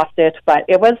across it. But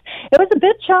it was a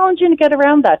bit challenging to get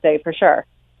around that day for sure.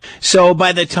 So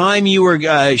by the time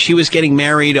she was getting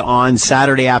married on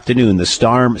Saturday afternoon, the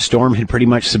storm had pretty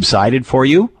much subsided for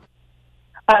you?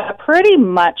 Pretty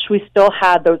much. We still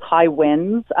had those high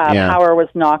winds. Power was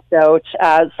knocked out.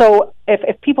 So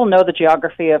if people know the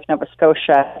geography of Nova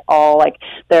Scotia,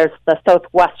 there's the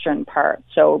southwestern part,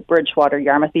 so Bridgewater,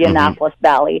 Yarmouth, the Annapolis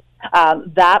Valley.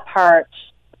 That part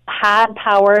had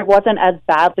power. It wasn't as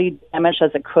badly damaged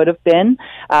as it could have been.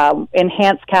 In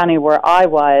Hants County, where I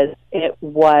was, it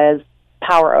was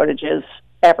power outages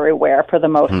everywhere for the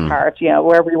most part.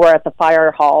 Where we were at the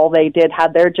fire hall, they did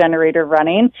have their generator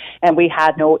running, and we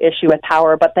had no issue with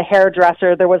power. But the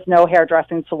hairdresser, there was no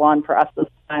hairdressing salon for us this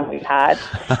time. We had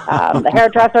the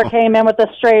hairdresser came in with a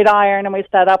straight iron, and we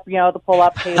set up, the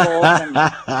pull-up tables and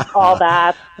all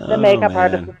that. The makeup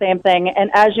artist, the same thing. And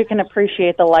as you can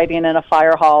appreciate, the lighting in a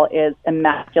fire hall is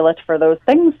immaculate for those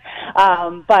things.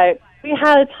 But we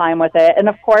had a time with it, and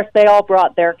of course, they all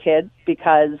brought their kids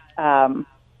because.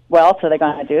 What are they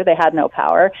going to do? They had no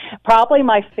power. Probably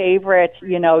my favorite,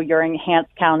 you're in Hants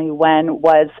County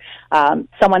was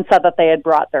someone said that they had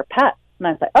brought their pet. And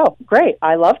I was like, oh, great.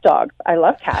 I love dogs. I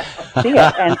love cats. Let's see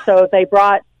it. And so they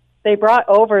brought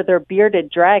over their bearded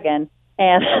dragon,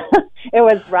 and it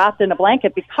was wrapped in a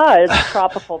blanket because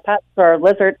tropical pets or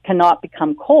lizards cannot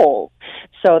become cold.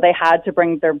 So they had to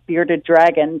bring their bearded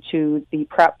dragon to the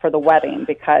prep for the wedding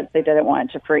because they didn't want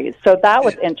it to freeze. So that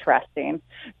was interesting.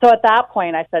 So at that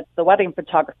point, I said to the wedding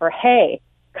photographer, hey,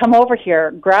 come over here,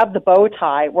 grab the bow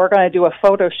tie. We're going to do a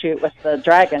photo shoot with the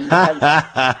dragon.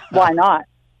 Because why not?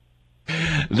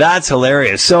 That's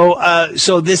hilarious.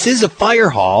 So this is a fire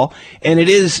hall, and it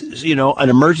is, an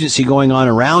emergency going on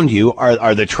around you.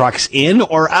 Are the trucks in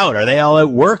or out? Are they all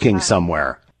out working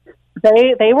somewhere?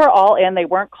 They were all in. They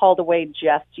weren't called away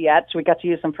just yet. So we got to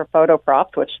use them for photo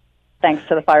props, which thanks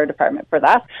to the fire department for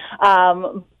that.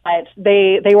 But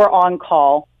they were on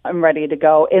call and ready to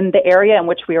go. In the area in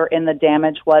which we were in, the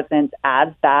damage wasn't as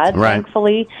bad,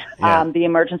 thankfully. Yeah. The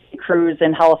emergency crews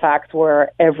in Halifax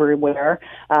were everywhere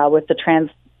with the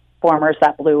transformers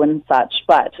that blew and such.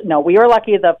 But no, we were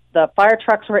lucky. The fire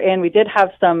trucks were in. We did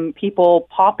have some people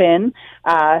pop in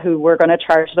who were going to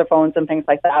charge their phones and things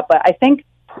like that. But I think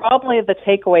probably the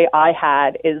takeaway I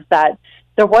had is that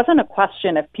there wasn't a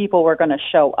question if people were going to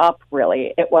show up,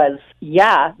 really. It was,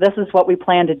 this is what we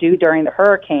planned to do during the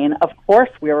hurricane. Of course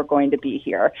we were going to be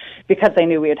here because they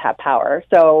knew we would have power.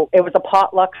 So it was a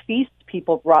potluck feast.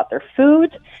 People brought their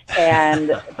food.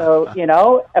 And so,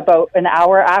 about an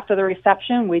hour after the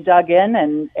reception, we dug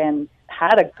in and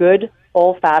had a good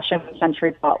old-fashioned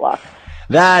country potluck.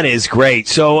 That is great.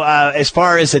 So as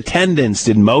far as attendance,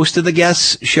 did most of the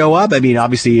guests show up? I mean,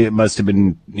 obviously it must have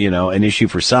been, an issue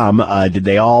for some. Did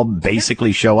they all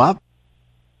basically show up?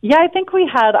 Yeah, I think we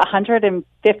had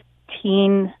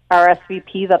 115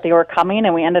 RSVP that they were coming,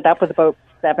 and we ended up with about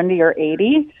 70 or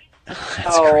 80.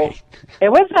 That's great. It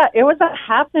was a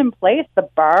happening place. The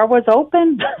bar was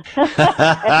open. So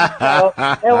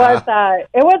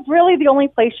it was really the only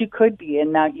place you could be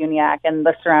in Mount Uniacke and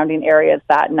the surrounding areas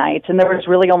that night. And there was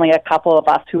really only a couple of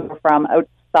us who were from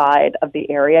outside of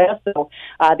the area. So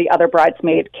the other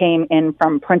bridesmaid came in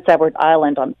from Prince Edward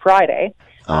Island on Friday.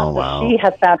 Oh, wow. So she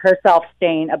has found herself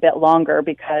staying a bit longer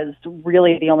because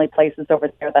really the only places over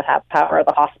there that have power are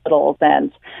the hospitals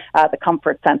and the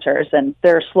comfort centers, and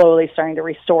they're slowly starting to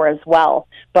restore as well.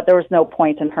 But there was no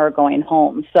point in her going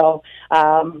home. So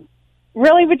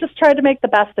really we just tried to make the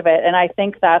best of it, and I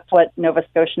think that's what Nova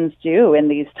Scotians do in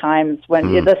these times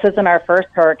when this isn't our first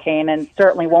hurricane and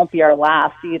certainly won't be our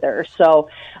last either. So,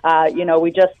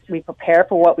 we prepare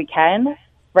for what we can.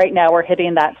 Right now, we're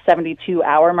hitting that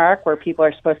 72-hour mark where people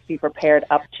are supposed to be prepared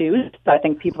up to. So I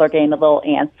think people are getting a little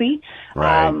antsy.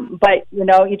 Right. But,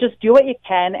 you just do what you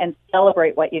can and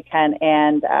celebrate what you can.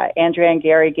 And Andrea and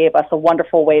Gary gave us a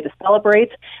wonderful way to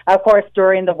celebrate. Of course,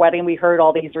 during the wedding, we heard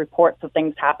all these reports of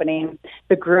things happening.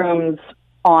 The groom's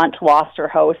aunt lost her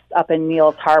house up in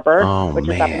Neils Harbor, which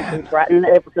is up in Cape Breton.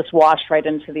 It just washed right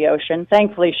into the ocean.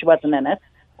 Thankfully, she wasn't in it.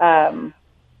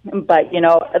 But,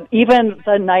 even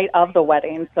the night of the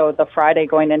wedding, so the Friday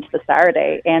going into the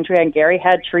Saturday, Andrea and Gary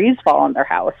had trees fall on their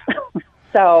house.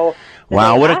 So,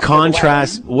 wow, what a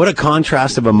contrast! What a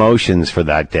contrast of emotions for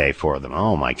that day for them.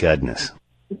 Oh my goodness!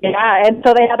 Yeah, and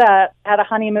so they had a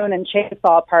honeymoon and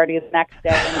chainsaw party the next day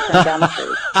and turned down the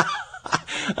trees.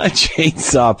 A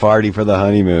chainsaw party for the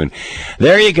honeymoon.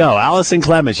 There you go. Allison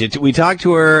Clements. We talked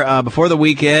to her before the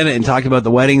weekend and talked about the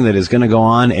wedding that is going to go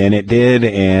on, and it did.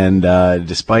 And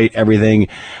despite everything,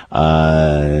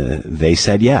 they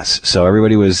said yes. So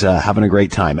everybody was having a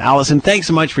great time. Allison, thanks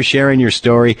so much for sharing your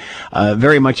story.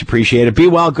 Very much appreciated. Be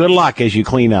well. Good luck as you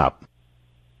clean up.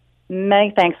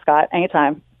 Many thanks, Scott.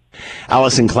 Anytime.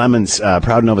 Allison Clements,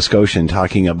 proud Nova Scotian,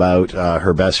 talking about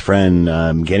her best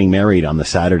friend getting married on the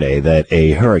Saturday that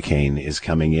a hurricane is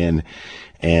coming in.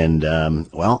 And,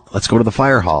 let's go to the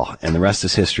fire hall. And the rest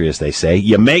is history, as they say.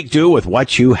 You make do with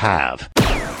what you have.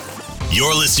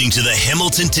 You're listening to the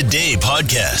Hamilton Today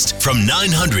podcast from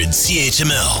 900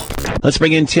 CHML. Let's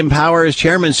bring in Tim Powers,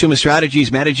 Chairman, Summa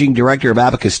Strategies, Managing Director of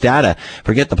Abacus Data.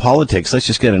 Forget the politics. Let's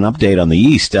just get an update on the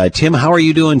East. Tim, how are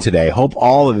you doing today? Hope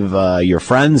all of your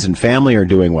friends and family are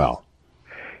doing well.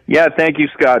 Yeah, thank you,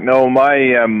 Scott. No,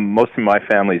 my most of my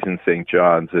family's in St.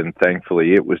 John's, and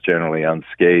thankfully it was generally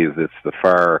unscathed. It's the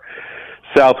far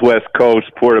southwest coast,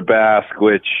 Port aux Basques,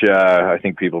 which I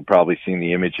think people have probably seen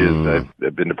the images.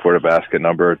 I've been to Port aux Basques a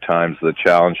number of times. The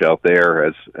challenge out there,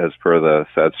 as per the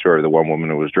sad story of the one woman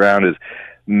who was drowned, is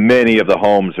many of the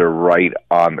homes are right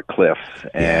on the cliffs.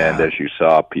 And as you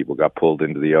saw, people got pulled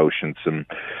into the ocean. Some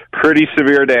pretty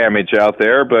severe damage out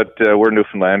there, but we're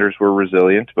Newfoundlanders. We're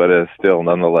resilient, but still,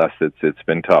 nonetheless, it's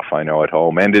been tough, I know, at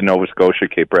home. And in Nova Scotia,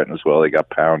 Cape Breton as well, they got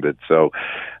pounded. So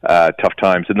tough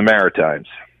times in the Maritimes.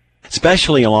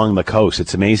 Especially along the coast.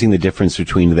 It's amazing the difference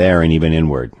between there and even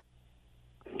inward.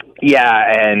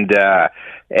 Yeah, and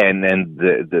then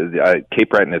the Cape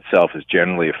Breton itself is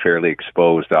generally a fairly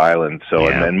exposed island. So,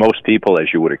 and most people, as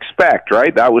you would expect,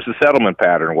 right, that was the settlement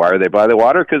pattern. Why are they by the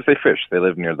water? Because they fish. They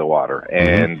live near the water.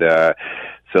 And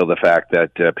so the fact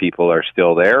that people are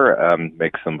still there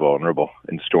makes them vulnerable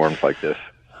in storms like this.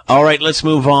 All right, let's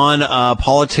move on.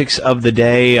 Politics of the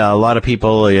day. A lot of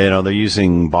people, they're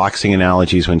using boxing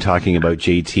analogies when talking about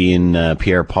JT and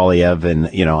Pierre Poilievre, and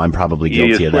I'm probably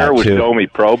guilty of that too. You swear with Domi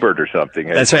Probert or something.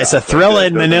 That's right. It's a Thrilla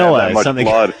in Manila. Something.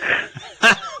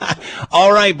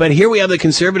 All right, but here we have the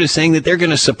Conservatives saying that they're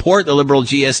going to support the Liberal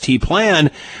GST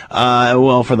plan.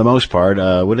 Well, for the most part,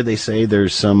 what did they say?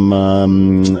 There's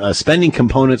some spending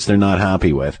components they're not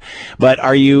happy with. But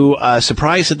are you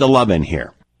surprised at the love-in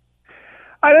here?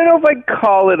 I don't know if I'd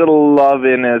call it a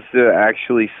love-in as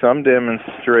actually some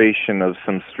demonstration of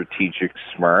some strategic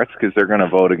smarts, because they're going to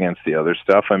vote against the other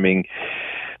stuff. I mean,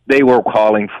 they were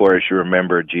calling for, as you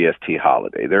remember, a GST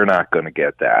holiday. They're not going to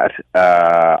get that.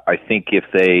 I think if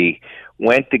they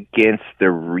went against the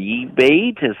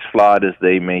rebate, as flawed as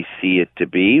they may see it to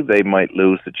be, they might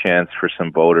lose the chance for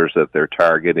some voters that they're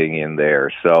targeting in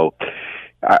there. So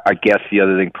I guess the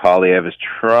other thing Poilievre is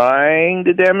trying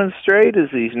to demonstrate is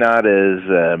he's not as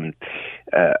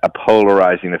a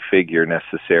polarizing a figure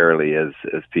necessarily as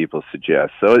people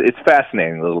suggest. So it's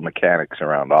fascinating, the little mechanics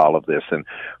around all of this and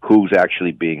who's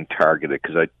actually being targeted,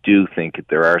 because I do think that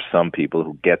there are some people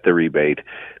who get the rebate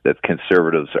that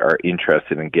Conservatives are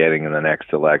interested in getting in the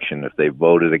next election. If they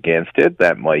voted against it,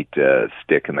 that might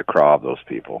stick in the craw of those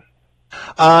people.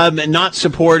 Not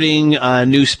supporting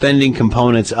new spending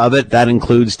components of it. That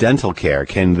includes dental care.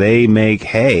 Can they make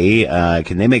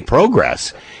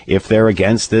progress if they're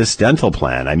against this dental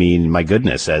plan? I mean, my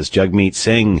goodness, as Jagmeet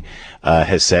Singh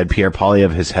has said, Pierre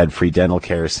Poilievre has had free dental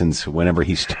care since whenever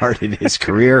he started his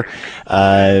career. So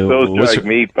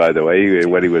Jagmeet, by the way,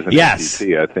 when he was in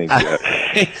NCT, I think.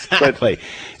 Exactly.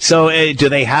 So, do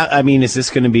they have? I mean, is this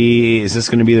going to be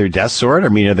their death sword? I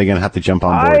mean, are they going to have to jump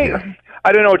on board here?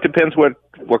 I don't know. It depends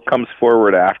what comes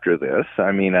forward after this.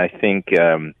 I mean, I think,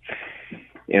 dental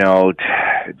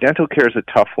care is a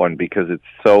tough one because it's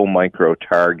so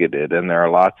micro-targeted, and there are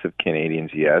lots of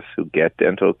Canadians, yes, who get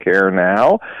dental care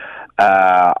now.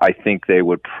 I think they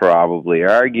would probably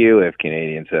argue if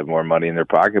Canadians have more money in their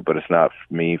pocket, but it's not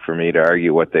for me to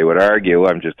argue what they would argue.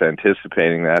 I'm just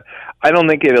anticipating that. I don't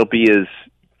think it'll be as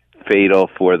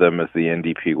fatal for them as the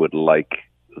NDP would like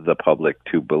the public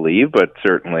to believe, but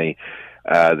certainly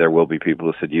there will be people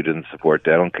who said you didn't support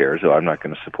dental care, so I'm not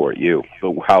going to support you.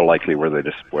 But how likely were they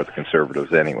to support the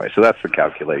Conservatives anyway? So that's the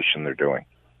calculation they're doing.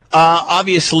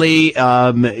 Obviously,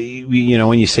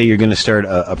 when you say you're going to start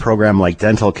a program like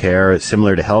dental care,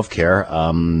 similar to health care,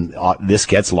 this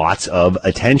gets lots of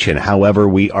attention. However,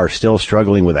 we are still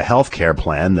struggling with a health care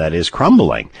plan that is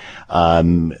crumbling,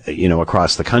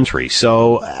 across the country.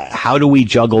 So how do we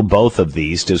juggle both of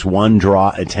these? Does one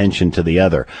draw attention to the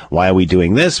other? Why are we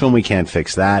doing this when we can't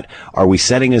fix that? Are we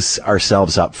setting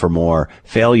ourselves up for more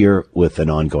failure with an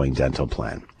ongoing dental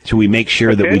plan? Should we make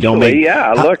sure that we don't make?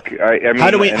 Yeah, look. I mean,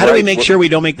 how do we make sure we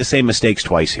don't make the same mistakes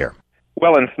twice here?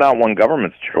 Well, and it's not one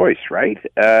government's choice, right?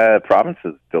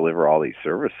 Provinces deliver all these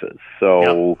services,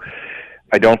 so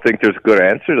I don't think there's a good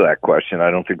answer to that question. I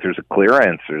don't think there's a clear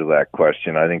answer to that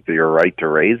question. I think that you're right to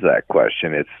raise that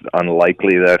question. It's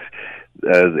unlikely that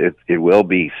it will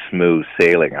be smooth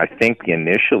sailing. I think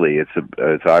initially, as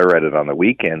I read it on the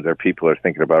weekend, people are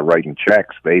thinking about writing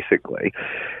checks, basically.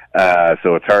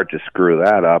 So it's hard to screw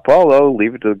that up. Although,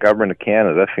 leave it to the government of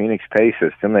Canada, Phoenix Pay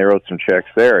System, they wrote some checks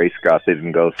there. Scott, they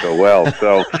didn't go so well.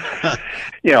 So,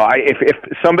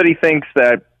 if somebody thinks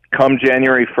that come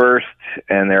January 1st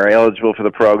and they're eligible for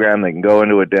the program, they can go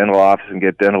into a dental office and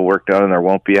get dental work done and there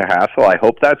won't be a hassle. I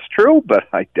hope that's true, but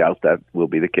I doubt that will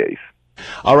be the case.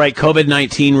 All right,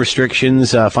 COVID-19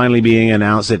 restrictions finally being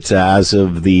announced that as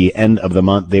of the end of the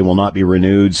month, they will not be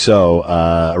renewed. So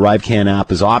ArriveCan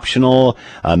app is optional.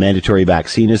 Mandatory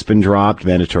vaccine has been dropped.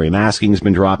 Mandatory masking has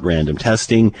been dropped. Random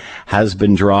testing has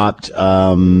been dropped.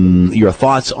 Your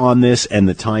thoughts on this and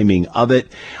the timing of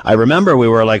it? I remember we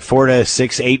were like 4 to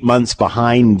 6, 8 months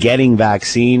behind getting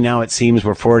vaccine. Now it seems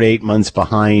we're 4 to 8 months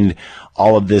behind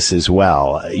all of this as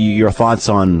well. Your thoughts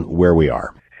on where we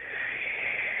are?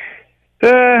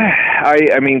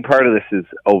 I mean, part of this is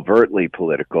overtly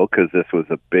political because this was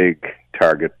a big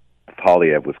target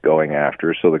Poilievre was going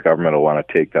after, so the government will want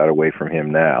to take that away from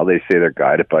him now. They say they're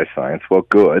guided by science. Well,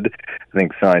 good. I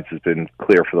think science has been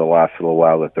clear for the last little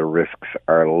while that the risks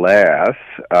are less.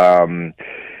 I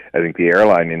think the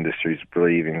airline industry is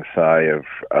breathing a sigh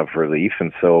of relief,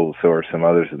 and so are some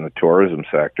others in the tourism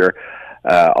sector.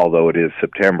 Although it is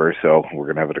September, so we're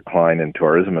going to have a decline in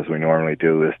tourism as we normally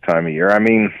do this time of year. I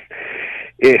mean,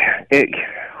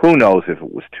 Who knows if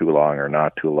it was too long or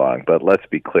not too long, but let's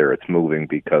be clear, it's moving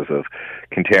because of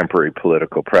contemporary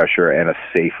political pressure and a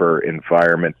safer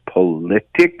environment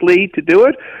politically to do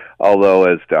it. Although,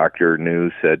 as Dr. New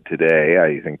said today,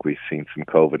 I think we've seen some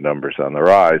COVID numbers on the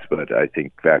rise, but I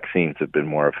think vaccines have been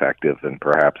more effective than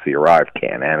perhaps the Arrive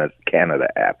Canada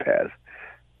app has.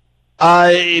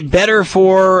 Better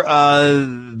for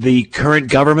the current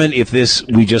government if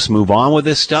we just move on with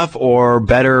this stuff, or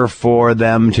better for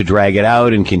them to drag it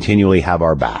out and continually have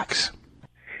our backs?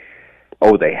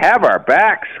 Oh, they have our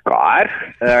backs, Scott,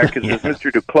 because as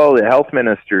Mr. Duclos, the health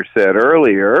minister, said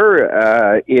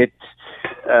earlier, it's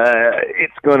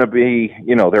going to be,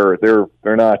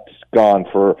 they're not gone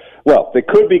for, well, they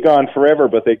could be gone forever,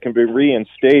 but they can be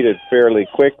reinstated fairly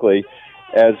quickly,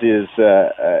 as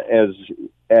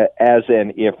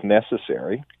and if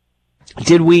necessary.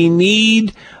 Did we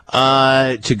need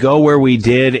to go where we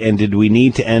did, and did we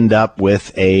need to end up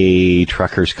with a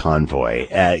truckers' convoy?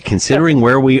 Considering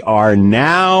where we are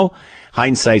now,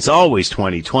 hindsight's always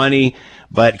 20/20.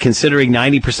 But considering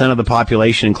 90% of the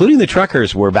population, including the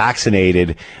truckers, were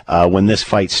vaccinated when this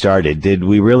fight started, did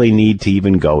we really need to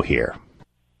even go here?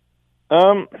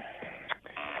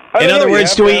 In other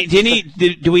words, do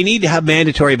we need to have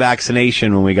mandatory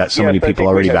vaccination when we got so many people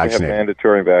already vaccinated? Have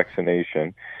mandatory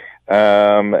vaccination,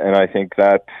 and I think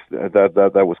that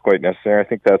was quite necessary. I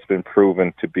think that's been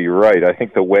proven to be right. I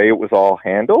think the way it was all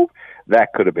handled,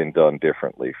 that could have been done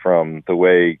differently. From the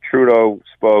way Trudeau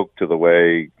spoke to the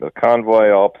way the convoy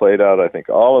all played out, I think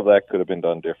all of that could have been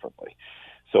done differently.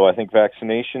 So I think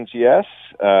vaccinations, yes.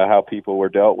 How people were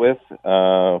dealt with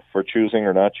for choosing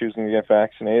or not choosing to get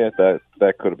vaccinated,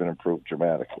 that could have been improved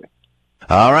dramatically.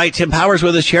 All right, Tim Powers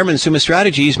with us, Chairman, Summa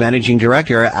Strategies, Managing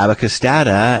Director, Abacus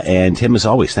Data. And Tim, as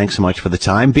always, thanks so much for the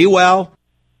time. Be well.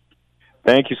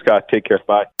 Thank you, Scott. Take care.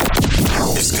 Bye.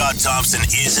 If Scott Thompson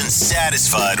isn't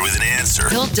satisfied with an answer,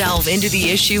 he'll delve into the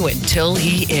issue until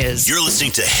he is. You're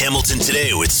listening to Hamilton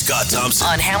Today with Scott Thompson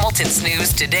on Hamilton's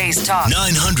News Today's Talk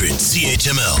 900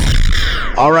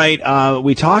 CHML. All right,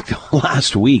 we talked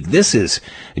last week. This is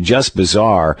just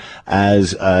bizarre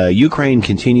as Ukraine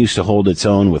continues to hold its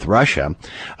own with Russia.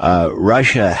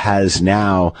 Russia has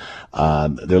now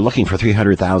they're looking for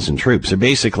 300,000 troops. They're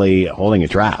basically holding a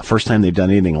draft. First time they've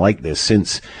done anything like this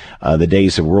since the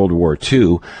days of World War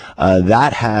II.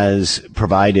 That has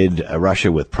provided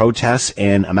Russia with protests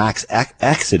and a mass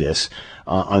exodus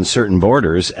on certain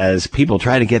borders as people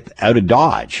try to get out of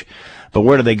Dodge. But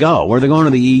where do they go? Where are they going?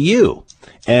 To the EU.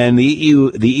 And the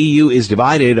EU is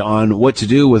divided on what to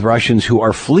do with Russians who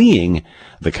are fleeing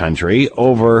the country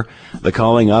over the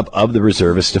calling up of the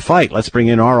reservists to fight. Let's bring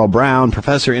in Aurel Braun,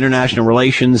 Professor International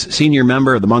Relations, Senior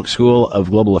Member of the Munk School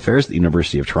of Global Affairs at the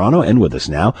University of Toronto, and with us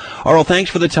now. Aurel, thanks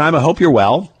for the time. I hope you're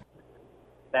well.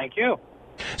 Thank you.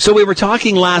 So we were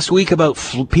talking last week about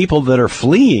people that are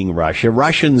fleeing Russia,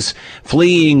 Russians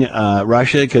fleeing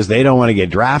Russia because they don't want to get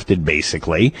drafted,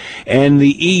 basically. And the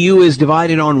EU is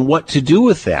divided on what to do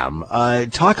with them.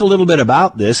 Talk a little bit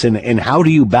about this and how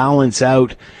do you balance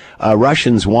out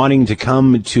Russians wanting to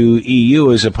come to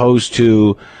EU as opposed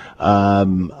to,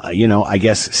 I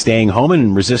guess, staying home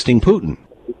and resisting Putin?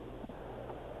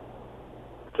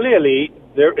 Clearly,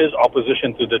 there is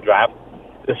opposition to the draft.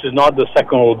 This is not the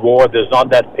Second World War. There's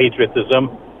not that patriotism.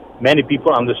 Many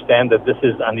people understand that this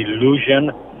is an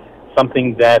illusion,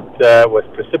 something that was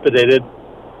precipitated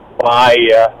by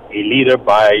a leader,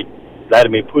 by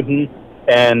Vladimir Putin,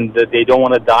 and they don't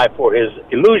want to die for his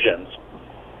illusions.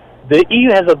 The EU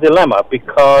has a dilemma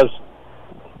because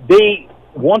they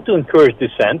want to encourage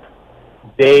dissent.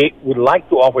 They would like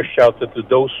to offer shelter to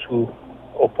those who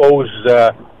oppose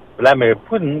Vladimir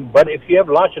Putin, but if you have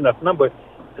large enough numbers,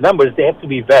 they have to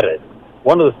be vetted.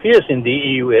 One of the fears in the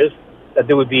EU is that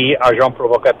there would be agents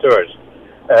provocateurs,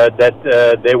 that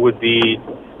there would be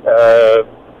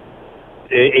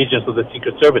agents of the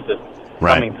secret services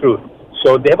coming through.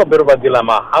 So they have a bit of a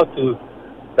dilemma how to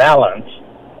balance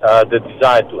the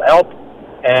desire to help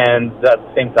and at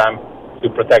the same time to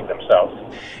protect themselves.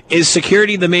 Is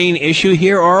security the main issue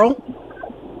here, Aurel?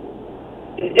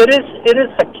 It is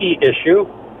a key issue,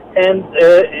 and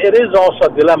it is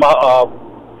also a dilemma of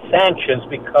sanctions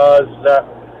because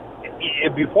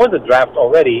before the draft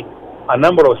already, a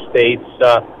number of states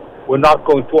were not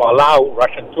going to allow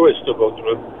Russian tourists to go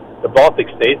through the Baltic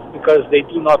states because they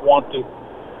do not want to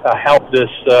help this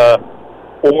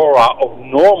aura of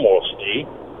normalcy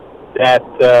that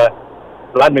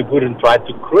Vladimir Putin tried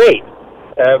to create.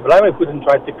 Vladimir Putin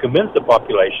tried to convince the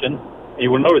population, and you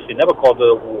will notice he never called it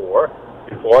a war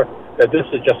before, that this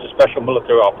is just a special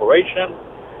military operation,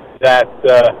 that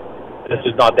this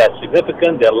is not that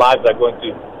significant, their lives are going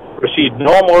to proceed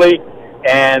normally,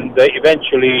 And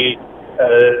eventually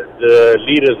the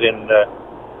leaders in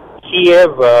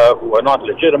Kiev, who are not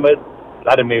legitimate,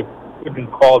 Vladimir Putin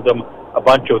called them a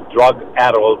bunch of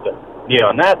drug-addled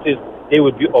neo-Nazis, they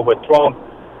would be overthrown.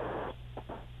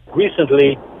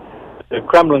 Recently, the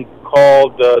Kremlin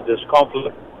called this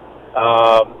conflict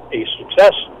a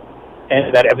success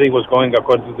and that everything was going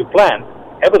according to the plan.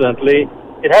 Evidently,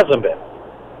 it hasn't been.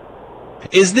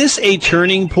 Is this a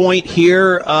turning point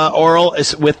here, Oral,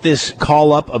 with this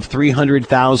call-up of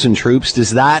 300,000 troops?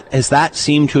 Has that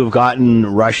seemed to have gotten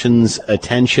Russians'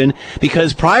 attention?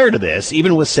 Because prior to this,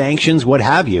 even with sanctions, what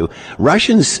have you,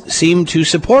 Russians seem to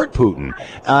support Putin.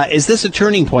 Is this a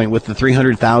turning point with the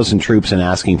 300,000 troops and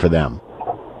asking for them?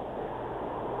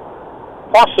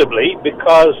 Possibly,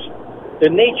 because the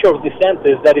nature of dissent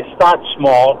is that it starts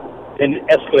small and it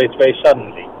escalates very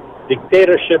suddenly.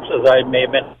 Dictatorships, as I may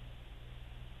have mentioned,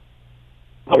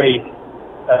 very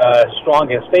strong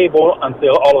and stable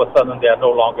until all of a sudden they are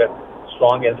no longer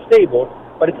strong and stable,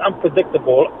 but it's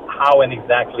unpredictable how and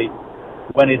exactly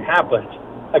when it happens.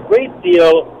 A great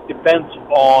deal depends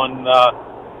on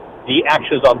the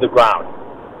actions on the ground.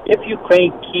 If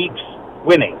Ukraine keeps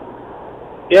winning,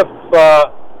 if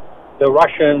the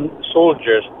Russian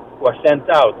soldiers who are sent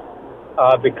out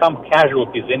become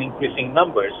casualties in increasing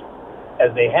numbers,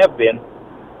 as they have been,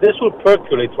 this will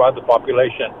percolate throughout the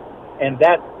population. And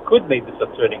that could make this a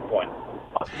turning point.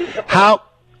 How?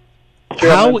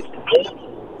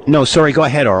 No, sorry, go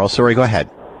ahead, Oral. Sorry, go ahead.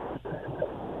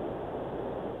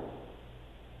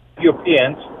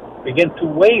 Europeans begin to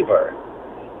waver.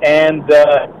 And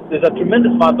there's a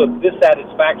tremendous amount of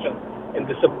dissatisfaction and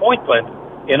disappointment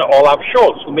in Olaf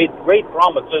Scholz, who made great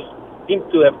promises,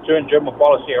 seemed to have turned German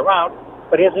policy around,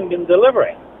 but he hasn't been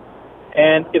delivering.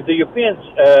 And if the Europeans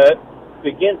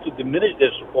begin to diminish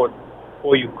their support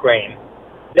for Ukraine,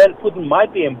 then Putin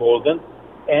might be emboldened,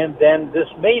 and then this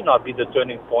may not be the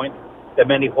turning point that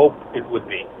many hoped it would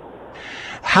be.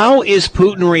 How is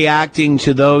Putin reacting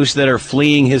to those that are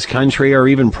fleeing his country or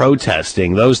even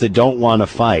protesting, those that don't want to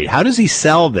fight? How does he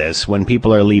sell this when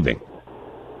people are leaving?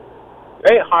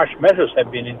 Very harsh measures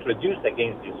have been introduced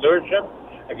against desertion,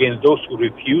 against those who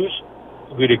refuse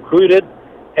to be recruited,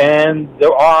 and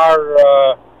there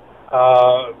are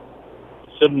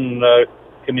certain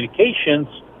communications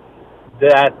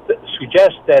that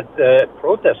suggest that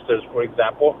protesters, for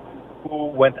example, who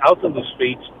went out on the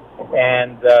streets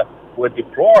and were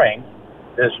deploring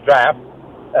this draft,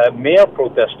 male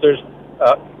protesters,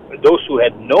 those who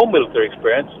had no military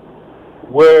experience,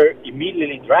 were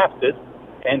immediately drafted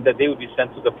and that they would be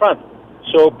sent to the front.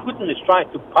 So Putin is trying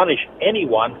to punish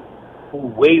anyone who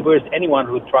wavers, anyone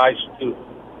who tries to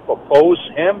oppose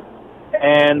him.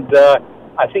 And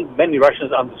I think many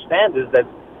Russians understand is that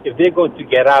if they're going to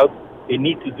get out, they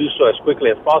need to do so as quickly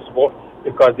as possible,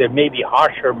 because there may be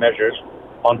harsher measures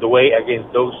on the way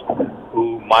against those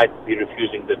who might be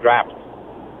refusing the draft.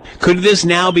 Could this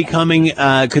now be becoming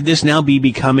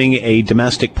a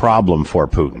domestic problem for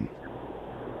Putin?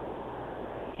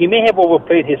 He may have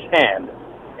overplayed his hand,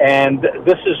 and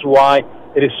this is why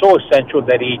it is so essential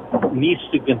that he needs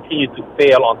to continue to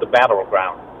fail on the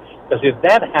battleground. Because if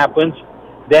that happens,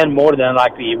 then more than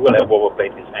likely he will have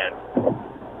overplayed his hand.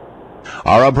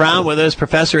 Aurel Braun with us,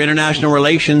 Professor of International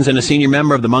Relations and a senior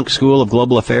member of the Munk School of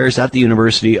Global Affairs at the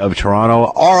University of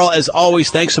Toronto. Aurel, as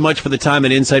always, thanks so much for the time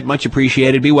and insight. Much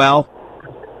appreciated. Be well.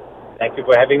 Thank you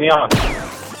for having me on.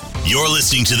 You're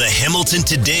listening to the Hamilton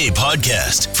Today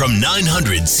podcast from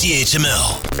 900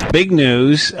 CHML. Big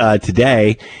news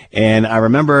today, and I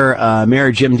remember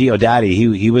Mayor Jim Diodati,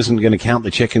 he wasn't going to count the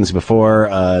chickens before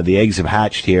the eggs have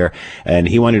hatched here, and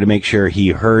he wanted to make sure he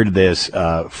heard this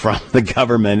from the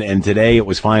government, and today it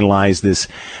was finalized.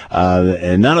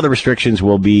 And none of the restrictions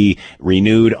will be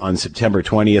renewed on September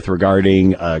 20th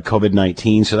regarding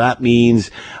COVID-19, so that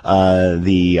means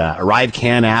the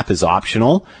ArriveCAN app is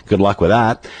optional. Good luck with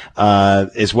that.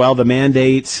 As well, the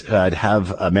mandates to have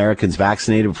Americans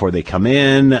vaccinated before they come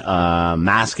in,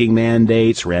 masking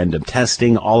mandates, random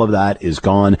testing, all of that is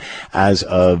gone as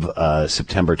of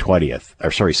September 30th.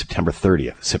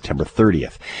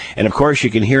 And of course, you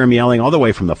can hear him yelling all the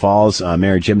way from the Falls.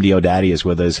 Mayor Jim Diodati is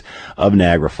with us of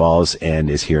Niagara Falls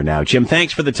and is here now. Jim,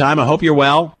 thanks for the time. I hope you're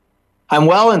well. I'm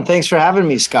well, and thanks for having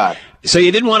me, Scott. So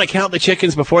you didn't want to count the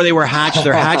chickens before they were hatched.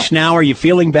 They're hatched now. Are you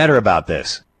feeling better about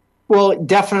this? Well,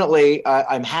 definitely.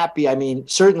 I'm happy. I mean,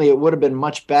 certainly it would have been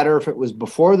much better if it was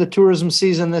before the tourism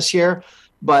season this year,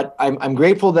 but I'm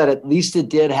grateful that at least it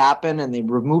did happen and they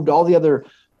removed all the other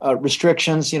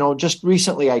restrictions. You know, just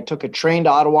recently I took a train to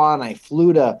Ottawa and I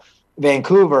flew to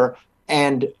Vancouver,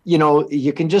 and, you know,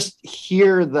 you can just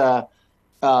hear the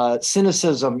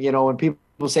cynicism, you know, when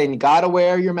people saying you got to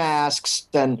wear your masks,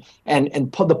 and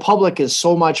the public is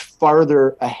so much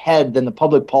farther ahead than the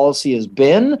public policy has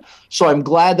been. So I'm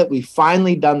glad that we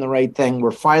finally done the right thing.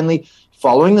 We're finally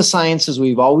following the science as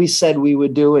we've always said we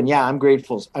would do. And yeah, I'm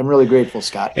grateful. I'm really grateful,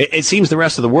 Scott. It seems the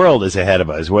rest of the world is ahead of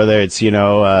us, whether it's,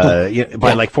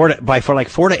 by 4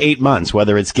 to 8 months,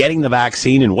 whether it's getting the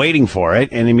vaccine and waiting for it.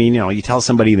 And I mean, you tell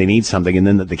somebody they need something and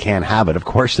then that they can't have it. Of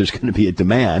course, there's going to be a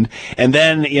demand. And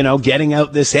then, getting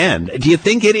out this end. Do you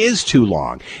think it is too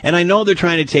long? And I know they're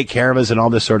trying to take care of us and all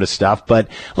this sort of stuff, but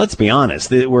let's be honest.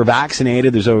 We're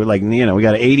vaccinated. There's over we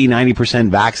got 80,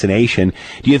 90% vaccination.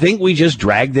 Do you think we just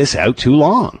drag this out too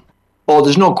long? Well,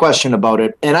 there's no question about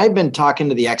it. And I've been talking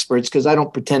to the experts because I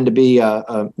don't pretend to be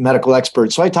a medical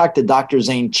expert. So I talked to Dr.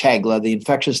 Zane Chagla, the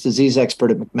infectious disease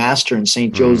expert at McMaster and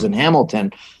St. Joe's in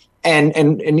Hamilton.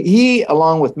 And he,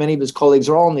 along with many of his colleagues,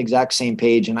 are all on the exact same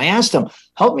page. And I asked him,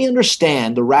 help me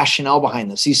understand the rationale behind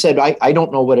this. He said, I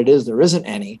don't know what it is. There isn't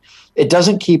any. It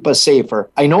doesn't keep us safer.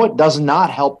 I know it does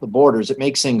not help the borders. It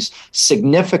makes things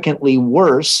significantly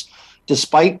worse.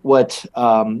 Despite what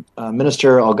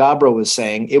Minister Alghabra was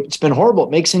saying, it's been horrible.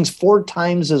 It makes things 4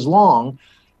 times as long,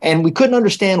 and we couldn't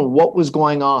understand what was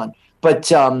going on.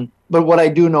 But what I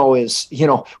do know is,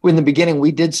 in the beginning,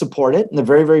 we did support it in the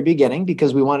very, very beginning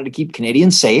because we wanted to keep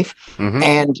Canadians safe. Mm-hmm.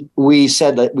 And we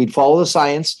said that we'd follow the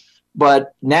science.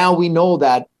 But now we know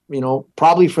that,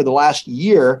 probably for the last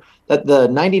year, that the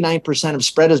 99% of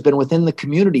spread has been within the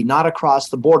community, not across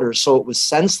the border. So it was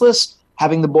senseless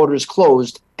having the borders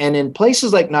closed. And in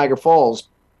places like Niagara Falls,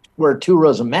 where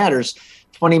tourism matters,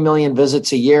 20 million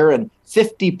visits a year and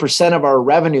 50% of our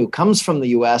revenue comes from the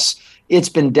U.S., it's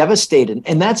been devastated.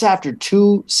 And that's after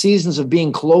 2 seasons of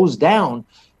being closed down.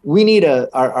 We need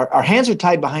our hands are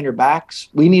tied behind our backs.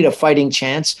 We need a fighting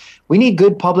chance. We need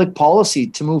good public policy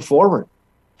to move forward.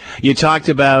 You talked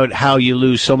about how you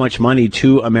lose so much money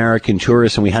to American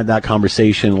tourists, and we had that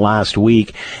conversation last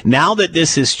week. Now that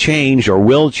this has changed or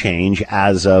will change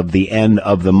as of the end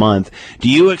of the month, do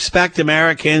you expect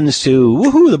Americans to,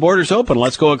 woohoo, the border's open,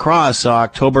 let's go across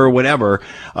October, whatever,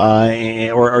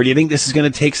 or do you think this is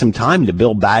going to take some time to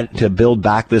build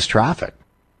back this traffic?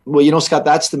 Well, Scott,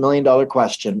 that's the $1 million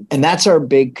question. And that's our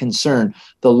big concern,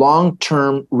 the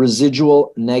long-term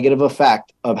residual negative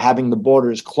effect of having the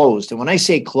borders closed. And when I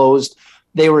say closed,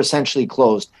 they were essentially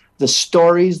closed. The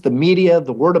stories, the media,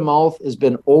 the word of mouth has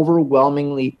been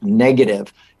overwhelmingly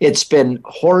negative. It's been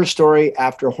horror story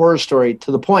after horror story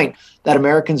to the point that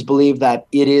Americans believe that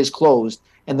it is closed.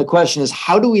 And the question is,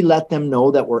 how do we let them know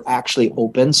that we're actually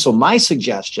open? So my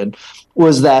suggestion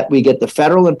was that we get the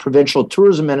federal and provincial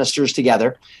tourism ministers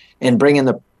together and bring in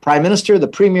the prime minister, the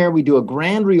premier. We do a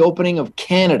grand reopening of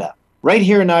Canada right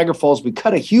here in Niagara Falls. We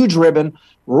cut a huge ribbon,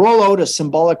 roll out a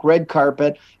symbolic red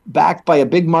carpet backed by a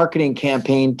big marketing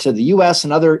campaign to the U.S.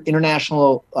 and other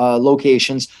international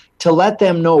locations to let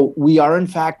them know we are in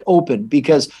fact open,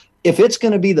 because if it's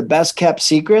going to be the best kept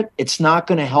secret, it's not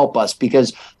going to help us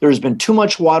because there's been too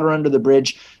much water under the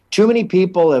bridge. Too many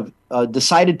people have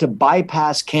decided to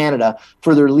bypass Canada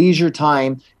for their leisure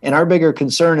time. And our bigger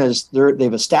concern is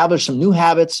they've established some new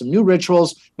habits, some new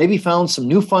rituals, maybe found some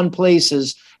new fun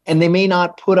places, and they may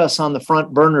not put us on the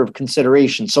front burner of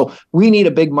consideration. So we need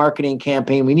a big marketing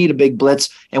campaign. We need a big blitz,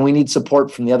 and we need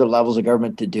support from the other levels of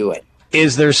government to do it.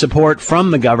 Is there support from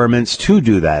the governments to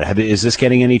do that? Is this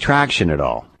getting any traction at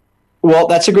all? Well,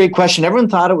 that's a great question. Everyone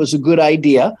thought it was a good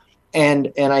idea.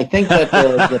 And I think that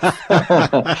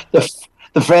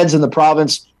the feds and the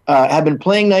province have been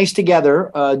playing nice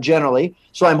together generally.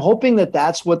 So I'm hoping that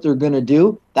that's what they're going to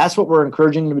do. That's what we're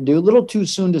encouraging them to do. A little too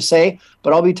soon to say,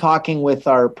 but I'll be talking with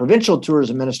our provincial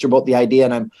tourism minister about the idea.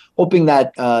 And I'm hoping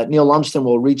that Neil Lumsden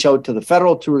will reach out to the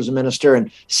federal tourism minister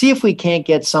and see if we can't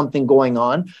get something going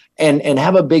on and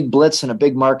have a big blitz and a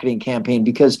big marketing campaign,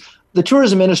 because the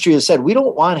tourism industry has said, we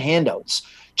don't want handouts.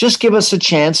 Just give us a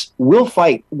chance. We'll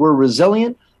fight. We're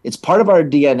resilient. It's part of our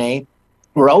DNA.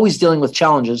 We're always dealing with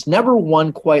challenges, never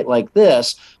one quite like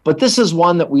this, but this is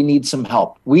one that we need some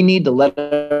help. We need to let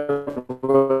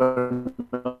everyone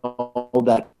know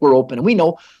that we're open. And we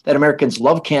know that Americans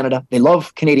love Canada. They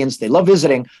love Canadians. They love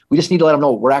visiting. We just need to let them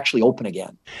know we're actually open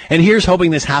again. And here's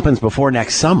hoping this happens before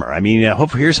next summer. I mean,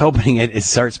 here's hoping it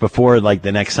starts before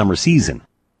the next summer season.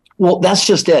 Well, that's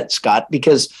just it, Scott,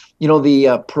 because,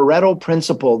 the Pareto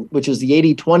principle, which is the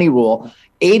 80-20 rule,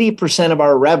 80% of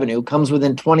our revenue comes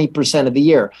within 20% of the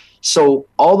year. So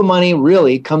all the money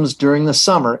really comes during the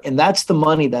summer, and that's the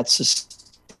money that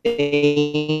sustains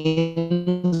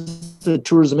the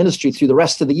tourism industry through the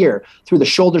rest of the year, through the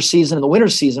shoulder season and the winter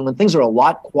season when things are a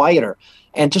lot quieter.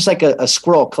 And just like a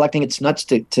squirrel collecting its nuts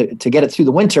to get it through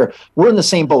the winter, we're in the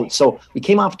same boat. So we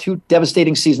came off 2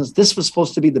 devastating seasons. This was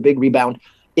supposed to be the big rebound.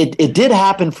 It did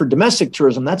happen for domestic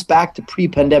tourism. That's back to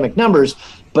pre-pandemic numbers,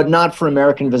 but not for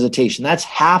American visitation. That's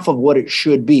half of what it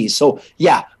should be. So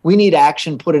yeah, we need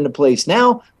action put into place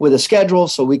now with a schedule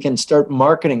so we can start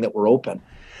marketing that we're open.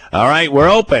 All right, we're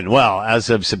open. Well, as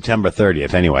of September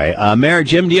 30th, anyway. Mayor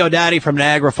Jim Diodati from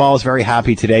Niagara Falls, very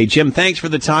happy today. Jim, thanks for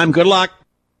the time. Good luck.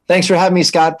 Thanks for having me,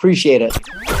 Scott. Appreciate it.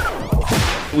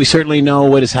 We certainly know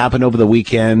what has happened over the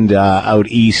weekend out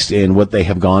east and what they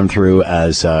have gone through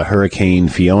as Hurricane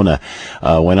Fiona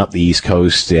went up the East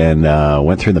Coast and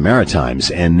went through the Maritimes.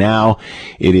 And now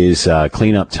it is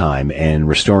cleanup time and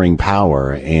restoring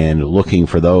power and looking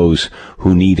for those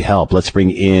who need help. Let's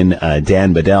bring in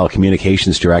Dan Bedell,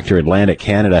 Communications Director, Atlantic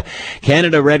Canada.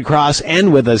 Canada Red Cross,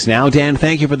 and with us now. Dan,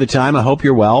 thank you for the time. I hope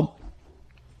you're well.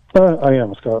 I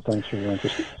am, Scott. Thanks for your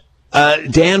interest.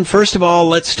 Dan, first of all,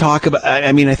 let's talk about,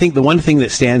 I mean, I think the one thing that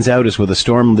stands out is with a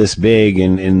storm this big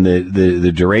and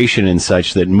the duration and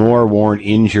such that more weren't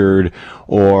injured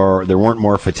or there weren't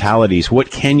more fatalities. What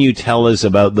can you tell us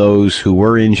about those who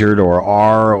were injured or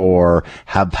are or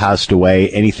have passed away?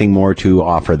 Anything more to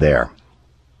offer there?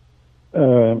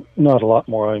 Not a lot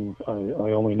more. I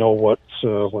only know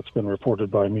what's been reported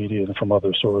by media and from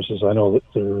other sources. I know that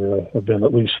there have been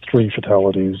at least 3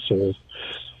 fatalities,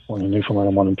 one in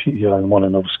Newfoundland, one in PEI, and one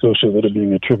in Nova Scotia that are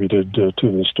being attributed to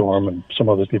the storm, and some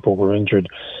other people were injured.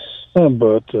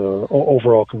 But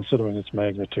overall, considering its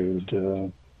magnitude,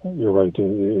 you're right.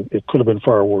 It could have been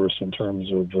far worse in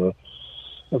terms of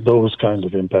those kinds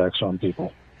of impacts on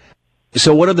people.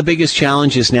 So what are the biggest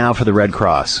challenges now for the Red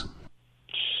Cross?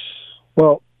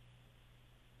 Well,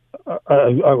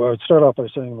 I would start off by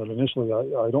saying that initially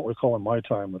I don't recall in my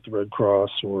time with the Red Cross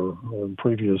or in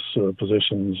previous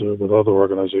positions with other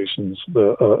organizations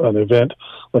an event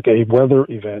like a weather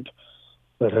event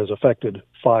that has affected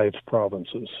 5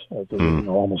 provinces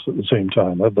almost at the same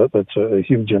time. That's a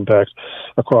huge impact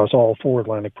across all 4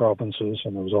 Atlantic provinces,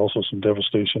 and there was also some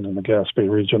devastation in the Gaspé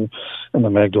region and the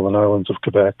Magdalen Islands of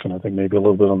Quebec, and I think maybe a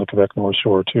little bit on the Quebec North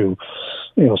Shore too.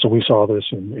 So we saw this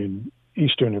in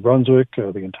eastern New Brunswick,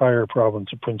 the entire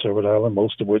province of Prince Edward Island,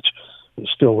 most of which is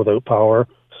still without power,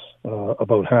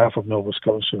 about half of Nova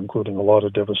Scotia, including a lot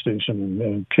of devastation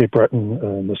in Cape Breton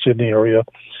and the Sydney area,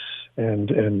 and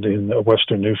in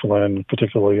western Newfoundland,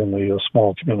 particularly in the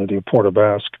small community of Port aux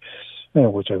Basques,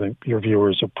 which I think your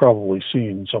viewers have probably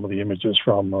seen some of the images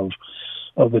from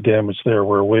of the damage there,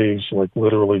 where waves like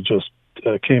literally just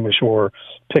came ashore,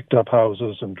 picked up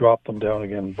houses and dropped them down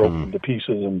again, broke them to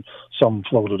pieces, and some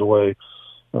floated away.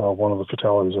 One of the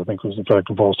fatalities, I think, was in fact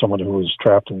involved someone who was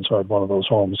trapped inside one of those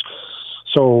homes.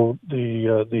 So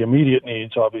the immediate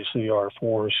needs, obviously, are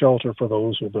for shelter for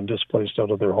those who have been displaced out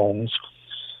of their homes,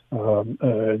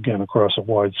 again, across a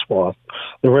wide swath.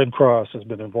 The Red Cross has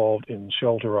been involved in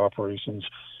shelter operations,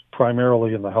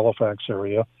 primarily in the Halifax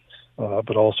area,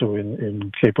 but also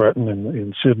in Cape Breton and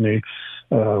in Sydney.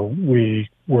 We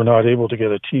were not able to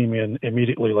get a team in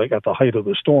immediately, like at the height of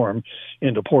the storm,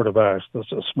 into Port aux Basques.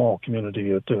 That's a small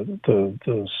community at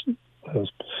the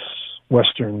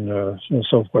western,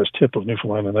 southwest tip of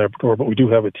Newfoundland and Labrador, but we do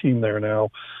have a team there now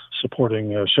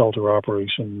supporting shelter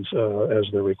operations as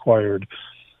they're required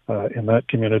in that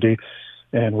community.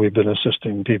 And we've been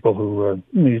assisting people who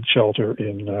need shelter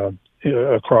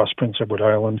across Prince Edward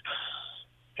Island.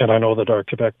 And I know that our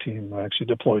Quebec team actually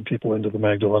deployed people into the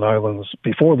Magdalen Islands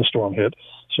before the storm hit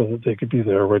so that they could be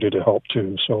there ready to help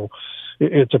too. So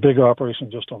it's a big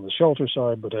operation just on the shelter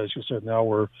side, but as you said, now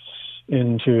we're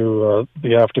into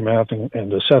the aftermath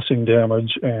and assessing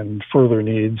damage and further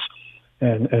needs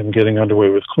and getting underway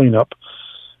with cleanup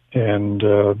and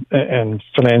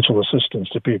financial assistance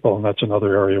to people. And that's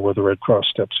another area where the Red Cross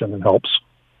steps in and helps.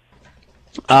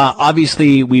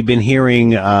 Obviously, we've been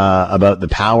hearing about the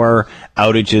power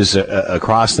outages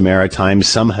across the Maritimes.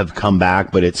 Some have come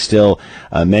back, but it's still,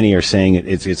 many are saying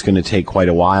it's going to take quite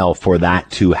a while for that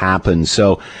to happen.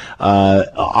 So,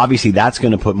 obviously, that's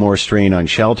going to put more strain on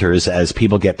shelters as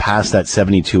people get past that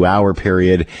 72-hour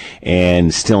period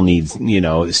and still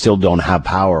still don't have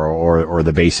power or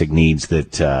the basic needs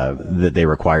that they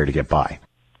require to get by.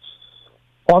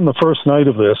 On the first night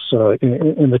of this,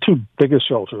 in the 2 biggest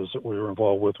shelters that we were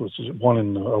involved with, which is a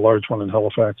large one in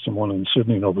Halifax and one in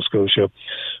Sydney, Nova Scotia,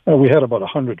 we had about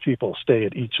 100 people stay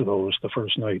at each of those the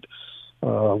first night.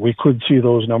 We could see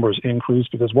those numbers increase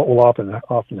because what will often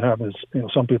happen is,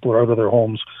 some people are out of their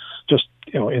homes just,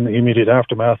 in the immediate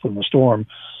aftermath of the storm,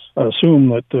 assume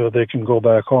that they can go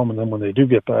back home, and then when they do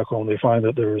get back home, they find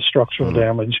that there is structural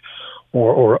damage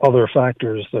or other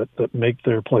factors that make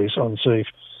their place unsafe,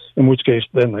 in which case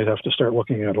then they'd have to start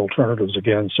looking at alternatives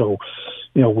again. So,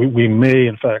 we may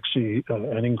in fact see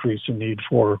an increase in need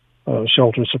for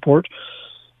shelter support.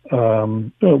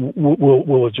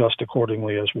 We'll adjust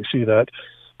accordingly as we see that.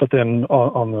 But then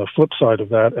on the flip side of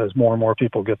that, as more and more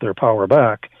people get their power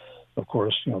back, of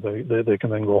course, they can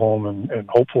then go home, and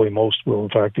hopefully most will in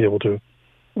fact be able to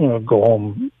go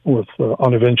home with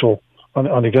uneventful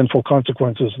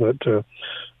consequences that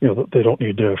that they don't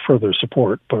need further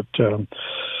support. But there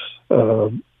are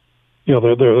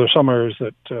some areas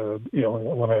that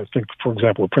when I think, for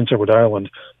example, of Prince Edward Island,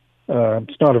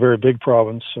 it's not a very big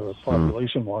province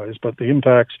population-wise, but the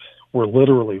impacts were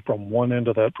literally from one end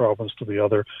of that province to the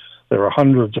other. There are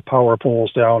hundreds of power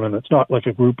poles down, and it's not like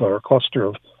a group or a cluster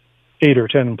of 8 or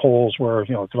 10 poles where it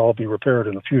could all be repaired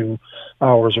in a few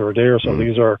hours or a day or so.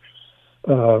 These are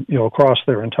across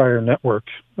their entire network,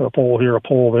 a pole here, a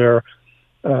pole there,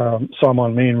 some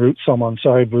on main routes, some on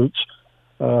side routes.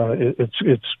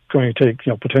 It's going to take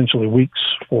potentially weeks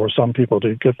for some people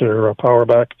to get their power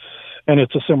back, and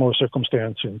it's a similar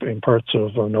circumstance in parts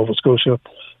of Nova Scotia,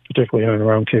 particularly in and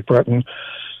around Cape Breton.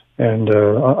 And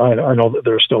I know that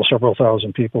there are still several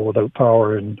thousand people without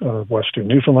power in Western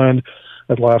Newfoundland.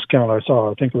 At last count I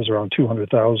saw, I think it was around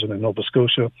 200,000 in Nova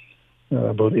Scotia,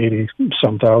 about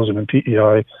 80-some thousand in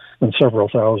PEI, and several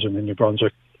thousand in New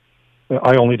Brunswick.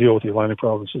 I only deal with the Atlantic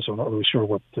provinces, so I'm not really sure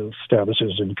what the status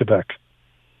is in Quebec.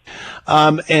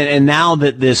 And now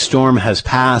that this storm has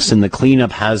passed and the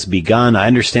cleanup has begun, I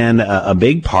understand a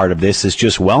big part of this is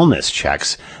just wellness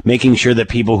checks, making sure that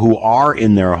people who are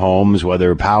in their homes,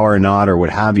 whether power or not or what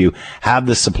have you, have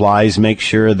the supplies, make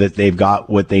sure that they've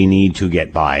got what they need to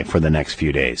get by for the next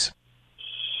few days.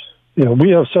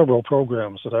 We have several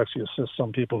programs that actually assist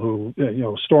some people who,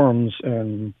 storms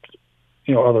and,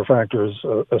 other factors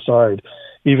aside,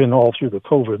 even all through the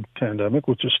COVID pandemic,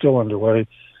 which is still underway.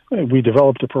 We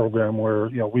developed a program where,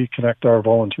 we connect our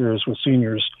volunteers with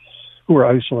seniors who are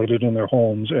isolated in their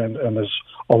homes, and there's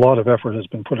a lot of effort has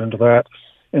been put into that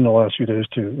in the last few days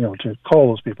to call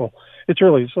those people. It's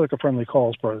like a friendly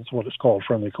calls, but it's what it's called,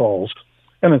 friendly calls.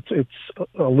 And it's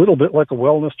a little bit like a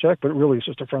wellness check, but really it's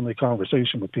just a friendly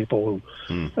conversation with people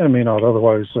who may not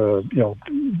otherwise,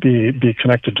 be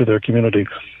connected to their community.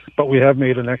 But we have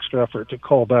made an extra effort to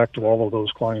call back to all of those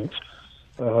clients,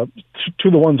 to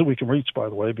the ones that we can reach, by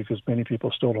the way, because many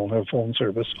people still don't have phone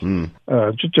service,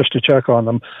 just to check on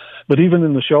them. But even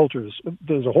in the shelters,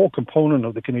 there's a whole component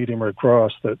of the Canadian Red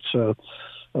Cross that's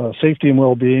safety and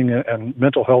well-being and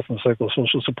mental health and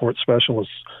psychosocial support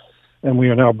specialists. And we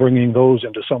are now bringing those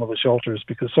into some of the shelters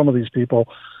because some of these people,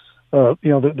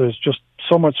 there's just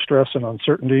so much stress and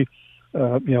uncertainty.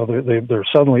 They're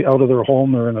suddenly out of their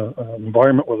home. They're in an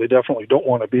environment where they definitely don't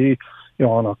want to be,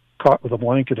 on a cot with a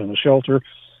blanket in a shelter.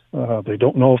 They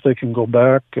don't know if they can go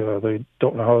back. They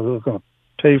don't know how they're going to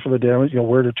pay for the damage,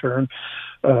 where to turn.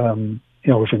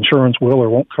 If insurance will or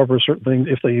won't cover certain things,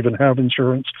 if they even have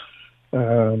insurance.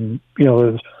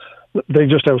 They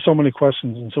just have so many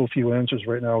questions and so few answers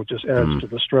right now. It just adds to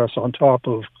the stress on top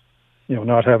of,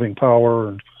 not having power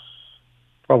and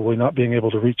probably not being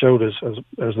able to reach out as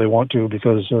they want to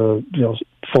because,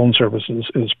 phone service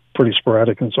is pretty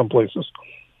sporadic in some places.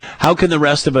 How can the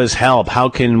rest of us help?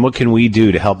 What can we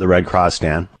do to help the Red Cross,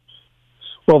 Dan?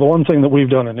 Well, the one thing that we've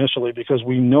done initially, because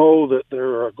we know that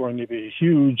there are going to be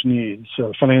huge needs,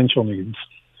 financial needs,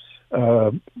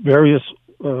 various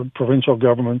provincial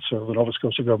governments, the Nova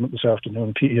Scotia government this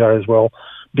afternoon, PEI as well,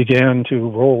 began to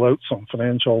roll out some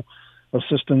financial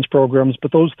assistance programs,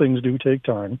 but those things do take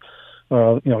time.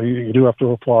 You do have to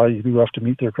apply, you do have to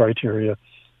meet their criteria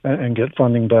and get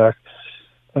funding back.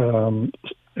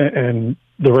 And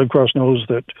the Red Cross knows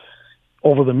that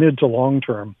over the mid to long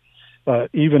term,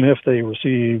 even if they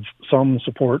receive some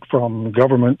support from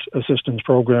government assistance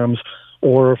programs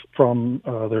or from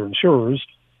their insurers,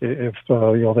 if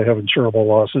they have insurable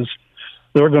losses,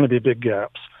 there are going to be big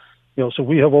gaps. So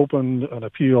we have opened an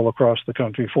appeal across the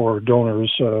country for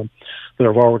donors.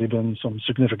 There have already been some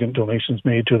significant donations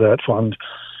made to that fund,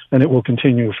 and it will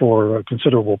continue for a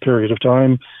considerable period of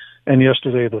time. And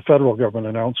yesterday, the federal government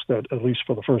announced that at least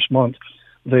for the first month,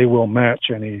 they will match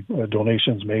any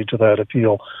donations made to that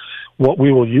appeal. What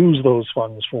we will use those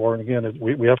funds for, and again,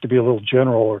 we have to be a little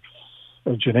general or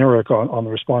generic on the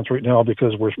response right now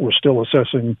because we're still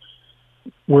assessing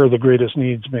where the greatest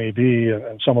needs may be,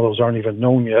 and some of those aren't even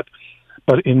known yet.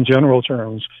 But in general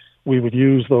terms, we would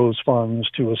use those funds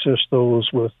to assist those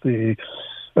with who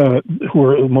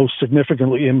are most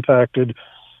significantly impacted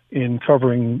in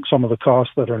covering some of the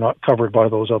costs that are not covered by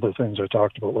those other things I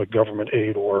talked about, like government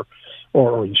aid or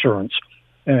insurance.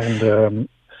 And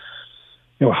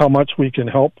how much we can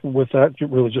help with that, it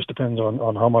really just depends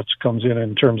on how much comes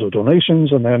in terms of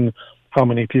donations, and then how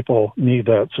many people need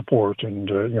that support, and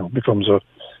becomes a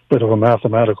bit of a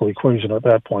mathematical equation at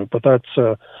that point. But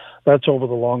that's over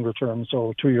the longer term.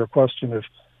 So to your question, if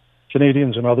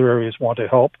Canadians in other areas want to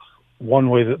help, one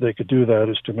way that they could do that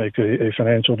is to make a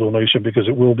financial donation, because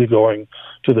it will be going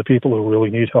to the people who really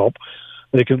need help.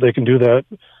 They can do that.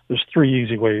 There's 3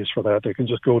 easy ways for that. They can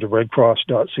just go to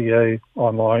redcross.ca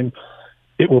online.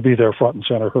 It will be there front and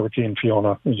center, Hurricane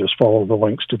Fiona, and just follow the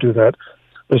links to do that.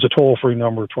 There's a toll-free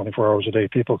number 24 hours a day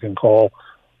people can call.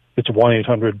 It's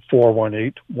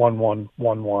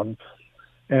 1-800-418-1111.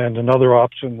 And another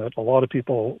option that a lot of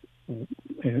people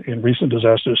in recent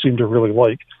disasters seem to really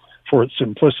like for its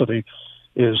simplicity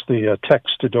is the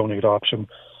text-to-donate option.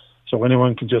 So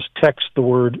anyone can just text the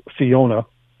word Fiona,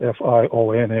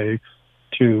 Fiona,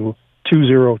 to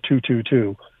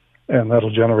 20222, and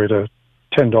that'll generate a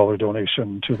 $10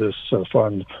 donation to this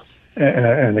fund.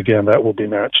 And again, that will be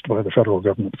matched by the federal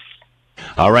government.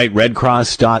 All right,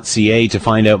 redcross.ca to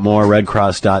find out more.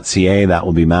 Redcross.ca, that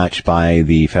will be matched by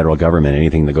the federal government,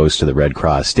 anything that goes to the Red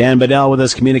Cross. Dan Bedell with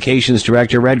us, Communications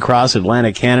Director, Red Cross,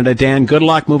 Atlantic Canada. Dan, good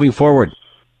luck moving forward.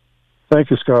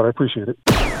 Thank you, Scott. I appreciate it.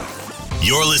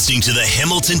 You're listening to the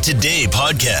Hamilton Today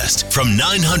podcast from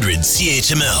 900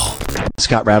 CHML.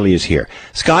 Scott Radley is here.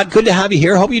 Scott, good to have you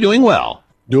here. Hope you're doing well.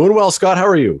 Doing well, Scott. How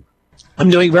are you? I'm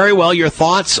doing very well. Your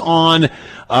thoughts on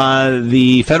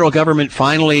the federal government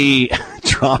finally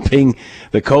dropping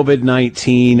the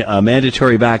COVID-19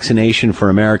 mandatory vaccination for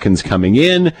Americans coming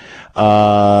in.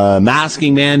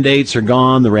 Masking mandates are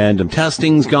gone. The random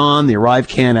testing's gone. The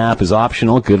ArriveCan app is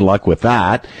optional. Good luck with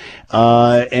that.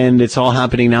 And it's all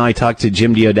happening now. I talked to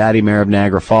Jim Diodati, Mayor of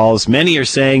Niagara Falls. Many are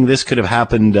saying this could have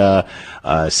happened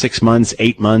 6 months,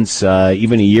 8 months,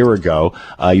 even a year ago.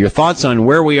 Your thoughts on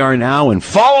where we are now and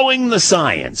following the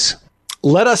science?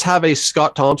 Let us have a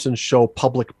Scott Thompson Show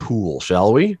public pool,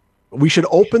 shall we? We should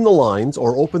open the lines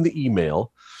or open the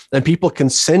email, and people can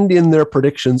send in their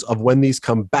predictions of when these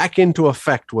come back into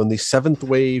effect, when the 7th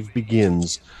wave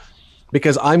begins.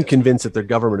 Because I'm convinced that the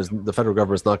federal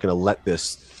government is not going to let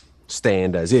this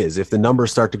stand as is. If the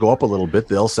numbers start to go up a little bit,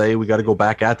 they'll say we got to go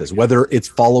back at this, whether it's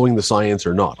following the science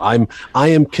or not. I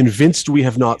am convinced we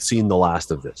have not seen the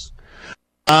last of this.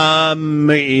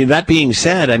 That being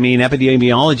said, I mean,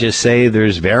 epidemiologists say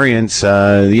there's variants,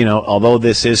 although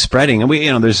this is spreading. And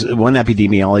there's one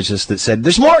epidemiologist that said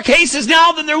there's more cases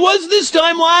now than there was this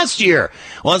time last year.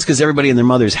 Well, that's because everybody and their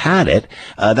mothers had it.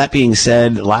 That being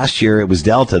said, last year it was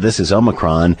Delta. This is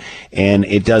Omicron, and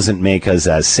it doesn't make us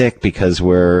as sick because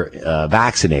we're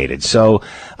vaccinated. So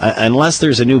unless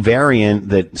there's a new variant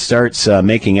that starts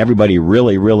making everybody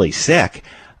really, really sick,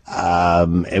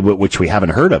 which we haven't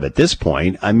heard of at this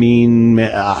point. I mean,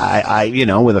 with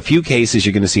a few cases,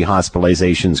 you're going to see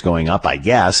hospitalizations going up, I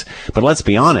guess. But let's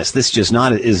be honest, this just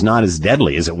is not as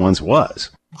deadly as it once was.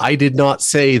 I did not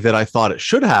say that I thought it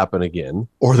should happen again,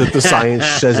 or that the science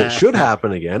says it should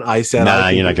happen again. I said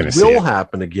I think it will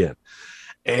happen again.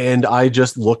 And I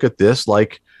just look at this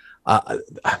like,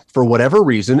 for whatever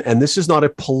reason, and this is not a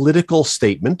political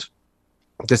statement,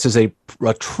 this is a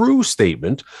true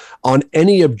statement on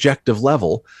any objective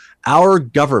level. Our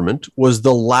government was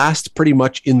the last pretty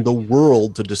much in the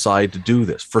world to decide to do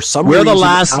this. For some reason, we're the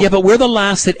last. Yeah, but we're the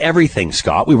last at everything,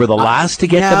 Scott. We were the last to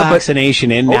get the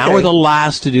vaccination in. Now we're the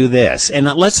last to do this. And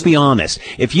let's be honest.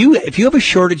 If you have a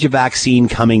shortage of vaccine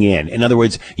coming in other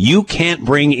words, you can't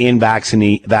bring in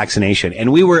vaccination.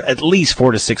 And we were at least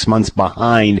 4 to 6 months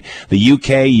behind the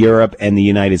UK, Europe, and the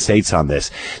United States on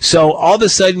this. So all of a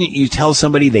sudden you tell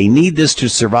somebody they need this to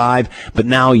survive, but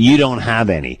now you don't have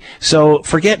any. So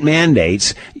forget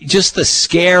mandates. Just the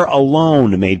scare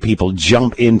alone made people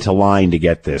jump into line to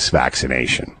get this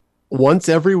vaccination. Once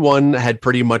everyone had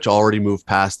pretty much already moved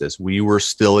past this, we were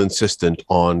still insistent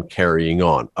on carrying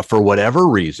on. For whatever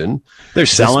reason, they're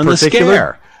selling the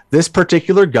scare. This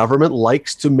particular government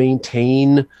likes to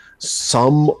maintain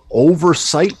some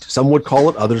oversight. Some would call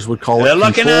it, others would call it control. They're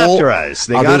looking after us.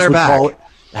 They got our back.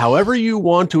 However you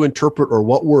want to interpret or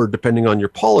what word, depending on your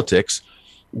politics,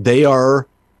 they are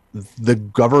the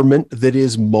government that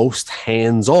is most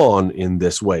hands-on in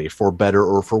this way, for better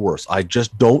or for worse. I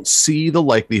just don't see the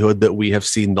likelihood that we have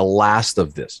seen the last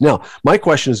of this. Now, my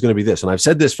question is going to be this, and I've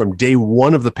said this from day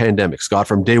one of the pandemic, Scott,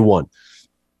 from day one.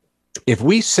 If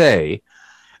we say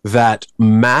that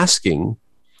masking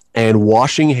and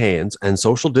washing hands and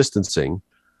social distancing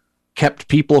kept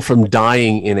people from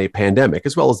dying in a pandemic,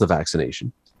 as well as the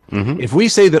vaccination, If we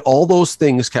say that all those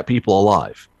things kept people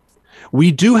alive,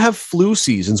 we do have flu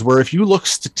seasons where if you look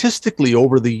statistically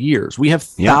over the years, we have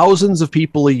thousands of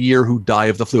people a year who die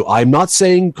of the flu. I'm not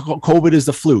saying COVID is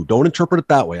the flu. Don't interpret it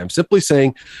that way. I'm simply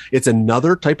saying it's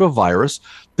another type of virus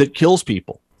that kills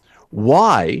people.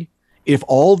 Why, if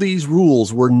all these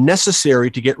rules were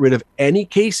necessary to get rid of any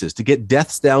cases, to get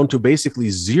deaths down to basically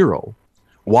zero,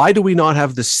 why do we not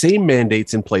have the same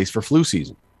mandates in place for flu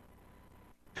season?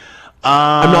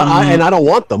 I don't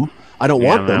want them. I don't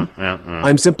want them.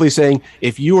 I'm simply saying,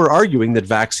 if you are arguing that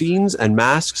vaccines and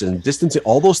masks and distancing,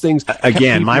 all those things,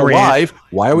 again, why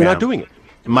are we not doing it?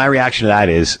 My reaction to that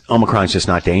is Omicron's just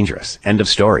not dangerous. End of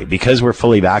story. Because we're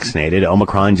fully vaccinated,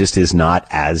 Omicron just is not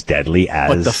as deadly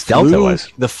as Delta was.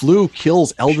 The flu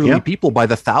kills elderly people by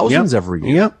the thousands every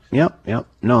year. Yep.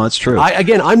 No, that's true.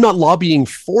 I'm not lobbying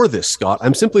for this, Scott.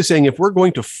 I'm simply saying if we're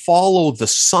going to follow the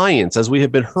science as we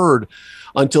have been heard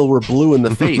until we're blue in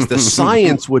the face, the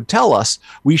science would tell us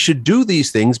we should do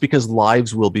these things because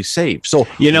lives will be saved. So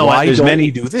why don't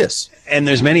we do this? And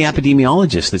there's many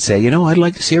epidemiologists that say, I'd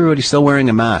like to see everybody still wearing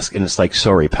a mask. And it's like,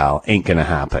 sorry, pal, ain't going to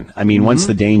happen. I mean, once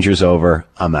the danger's over,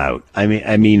 I'm out. I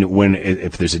mean,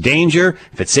 if there's a danger,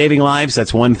 if it's saving lives,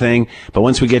 that's one thing. But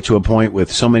once we get to a point with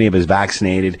so many of us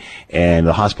vaccinated and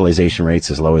the hospitalization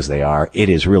rates as low as they are, it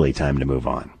is really time to move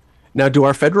on. Now, do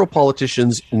our federal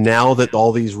politicians, now that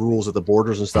all these rules at the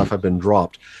borders and stuff have been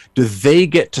dropped, do they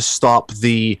get to stop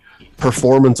the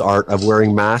performance art of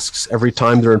wearing masks every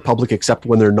time they're in public, except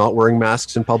when they're not wearing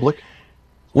masks in public?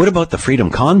 What about the Freedom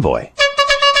Convoy?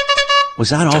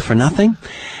 Was that all for nothing?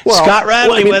 Well, Scott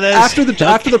Radley with us. After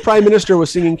the Prime Minister was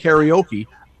singing karaoke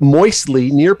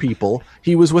moistly near people,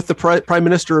 he was with the Prime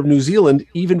Minister of New Zealand,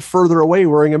 even further away,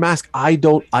 wearing a mask. I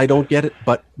don't get it,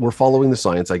 but we're following the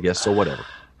science, I guess, so whatever.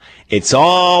 It's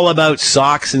all about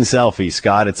socks and selfies,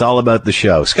 Scott. It's all about the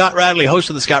show. Scott Radley, host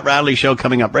of the Scott Radley Show,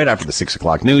 coming up right after the 6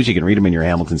 o'clock news. You can read him in your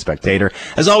Hamilton Spectator.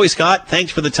 As always, Scott,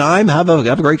 thanks for the time. Have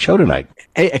a great show tonight.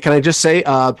 Hey, can I just say,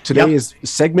 today is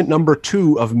segment number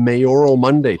 2 of Mayoral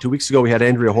Monday. 2 weeks ago, we had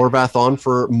Andrea Horvath on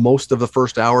for most of the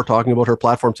first hour talking about her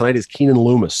platform. Tonight is Keenan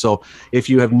Loomis. So if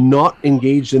you have not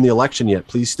engaged in the election yet,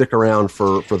 please stick around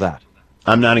for that.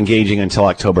 I'm not engaging until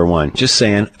October 1. Just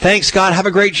saying. Thanks, Scott. Have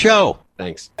a great show.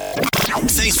 Thanks.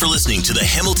 Thanks for listening to the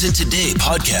Hamilton Today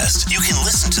podcast. You can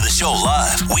listen to the show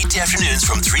live weekday afternoons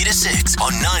from 3 to 6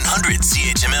 on 900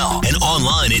 CHML and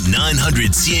online at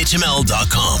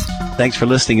 900CHML.com. Thanks for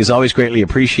listening. Is always greatly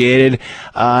appreciated.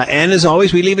 And as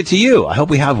always, we leave it to you. I hope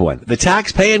we have one. The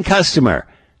tax-paying customer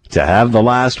to have the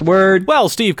last word. Well,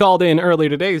 Steve called in earlier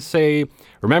today to say,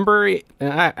 remember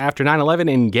after 9/11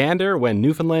 in Gander when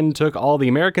Newfoundland took all the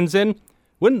Americans in?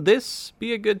 Wouldn't this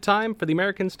be a good time for the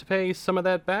Americans to pay some of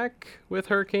that back with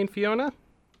Hurricane Fiona?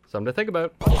 Something to think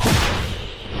about.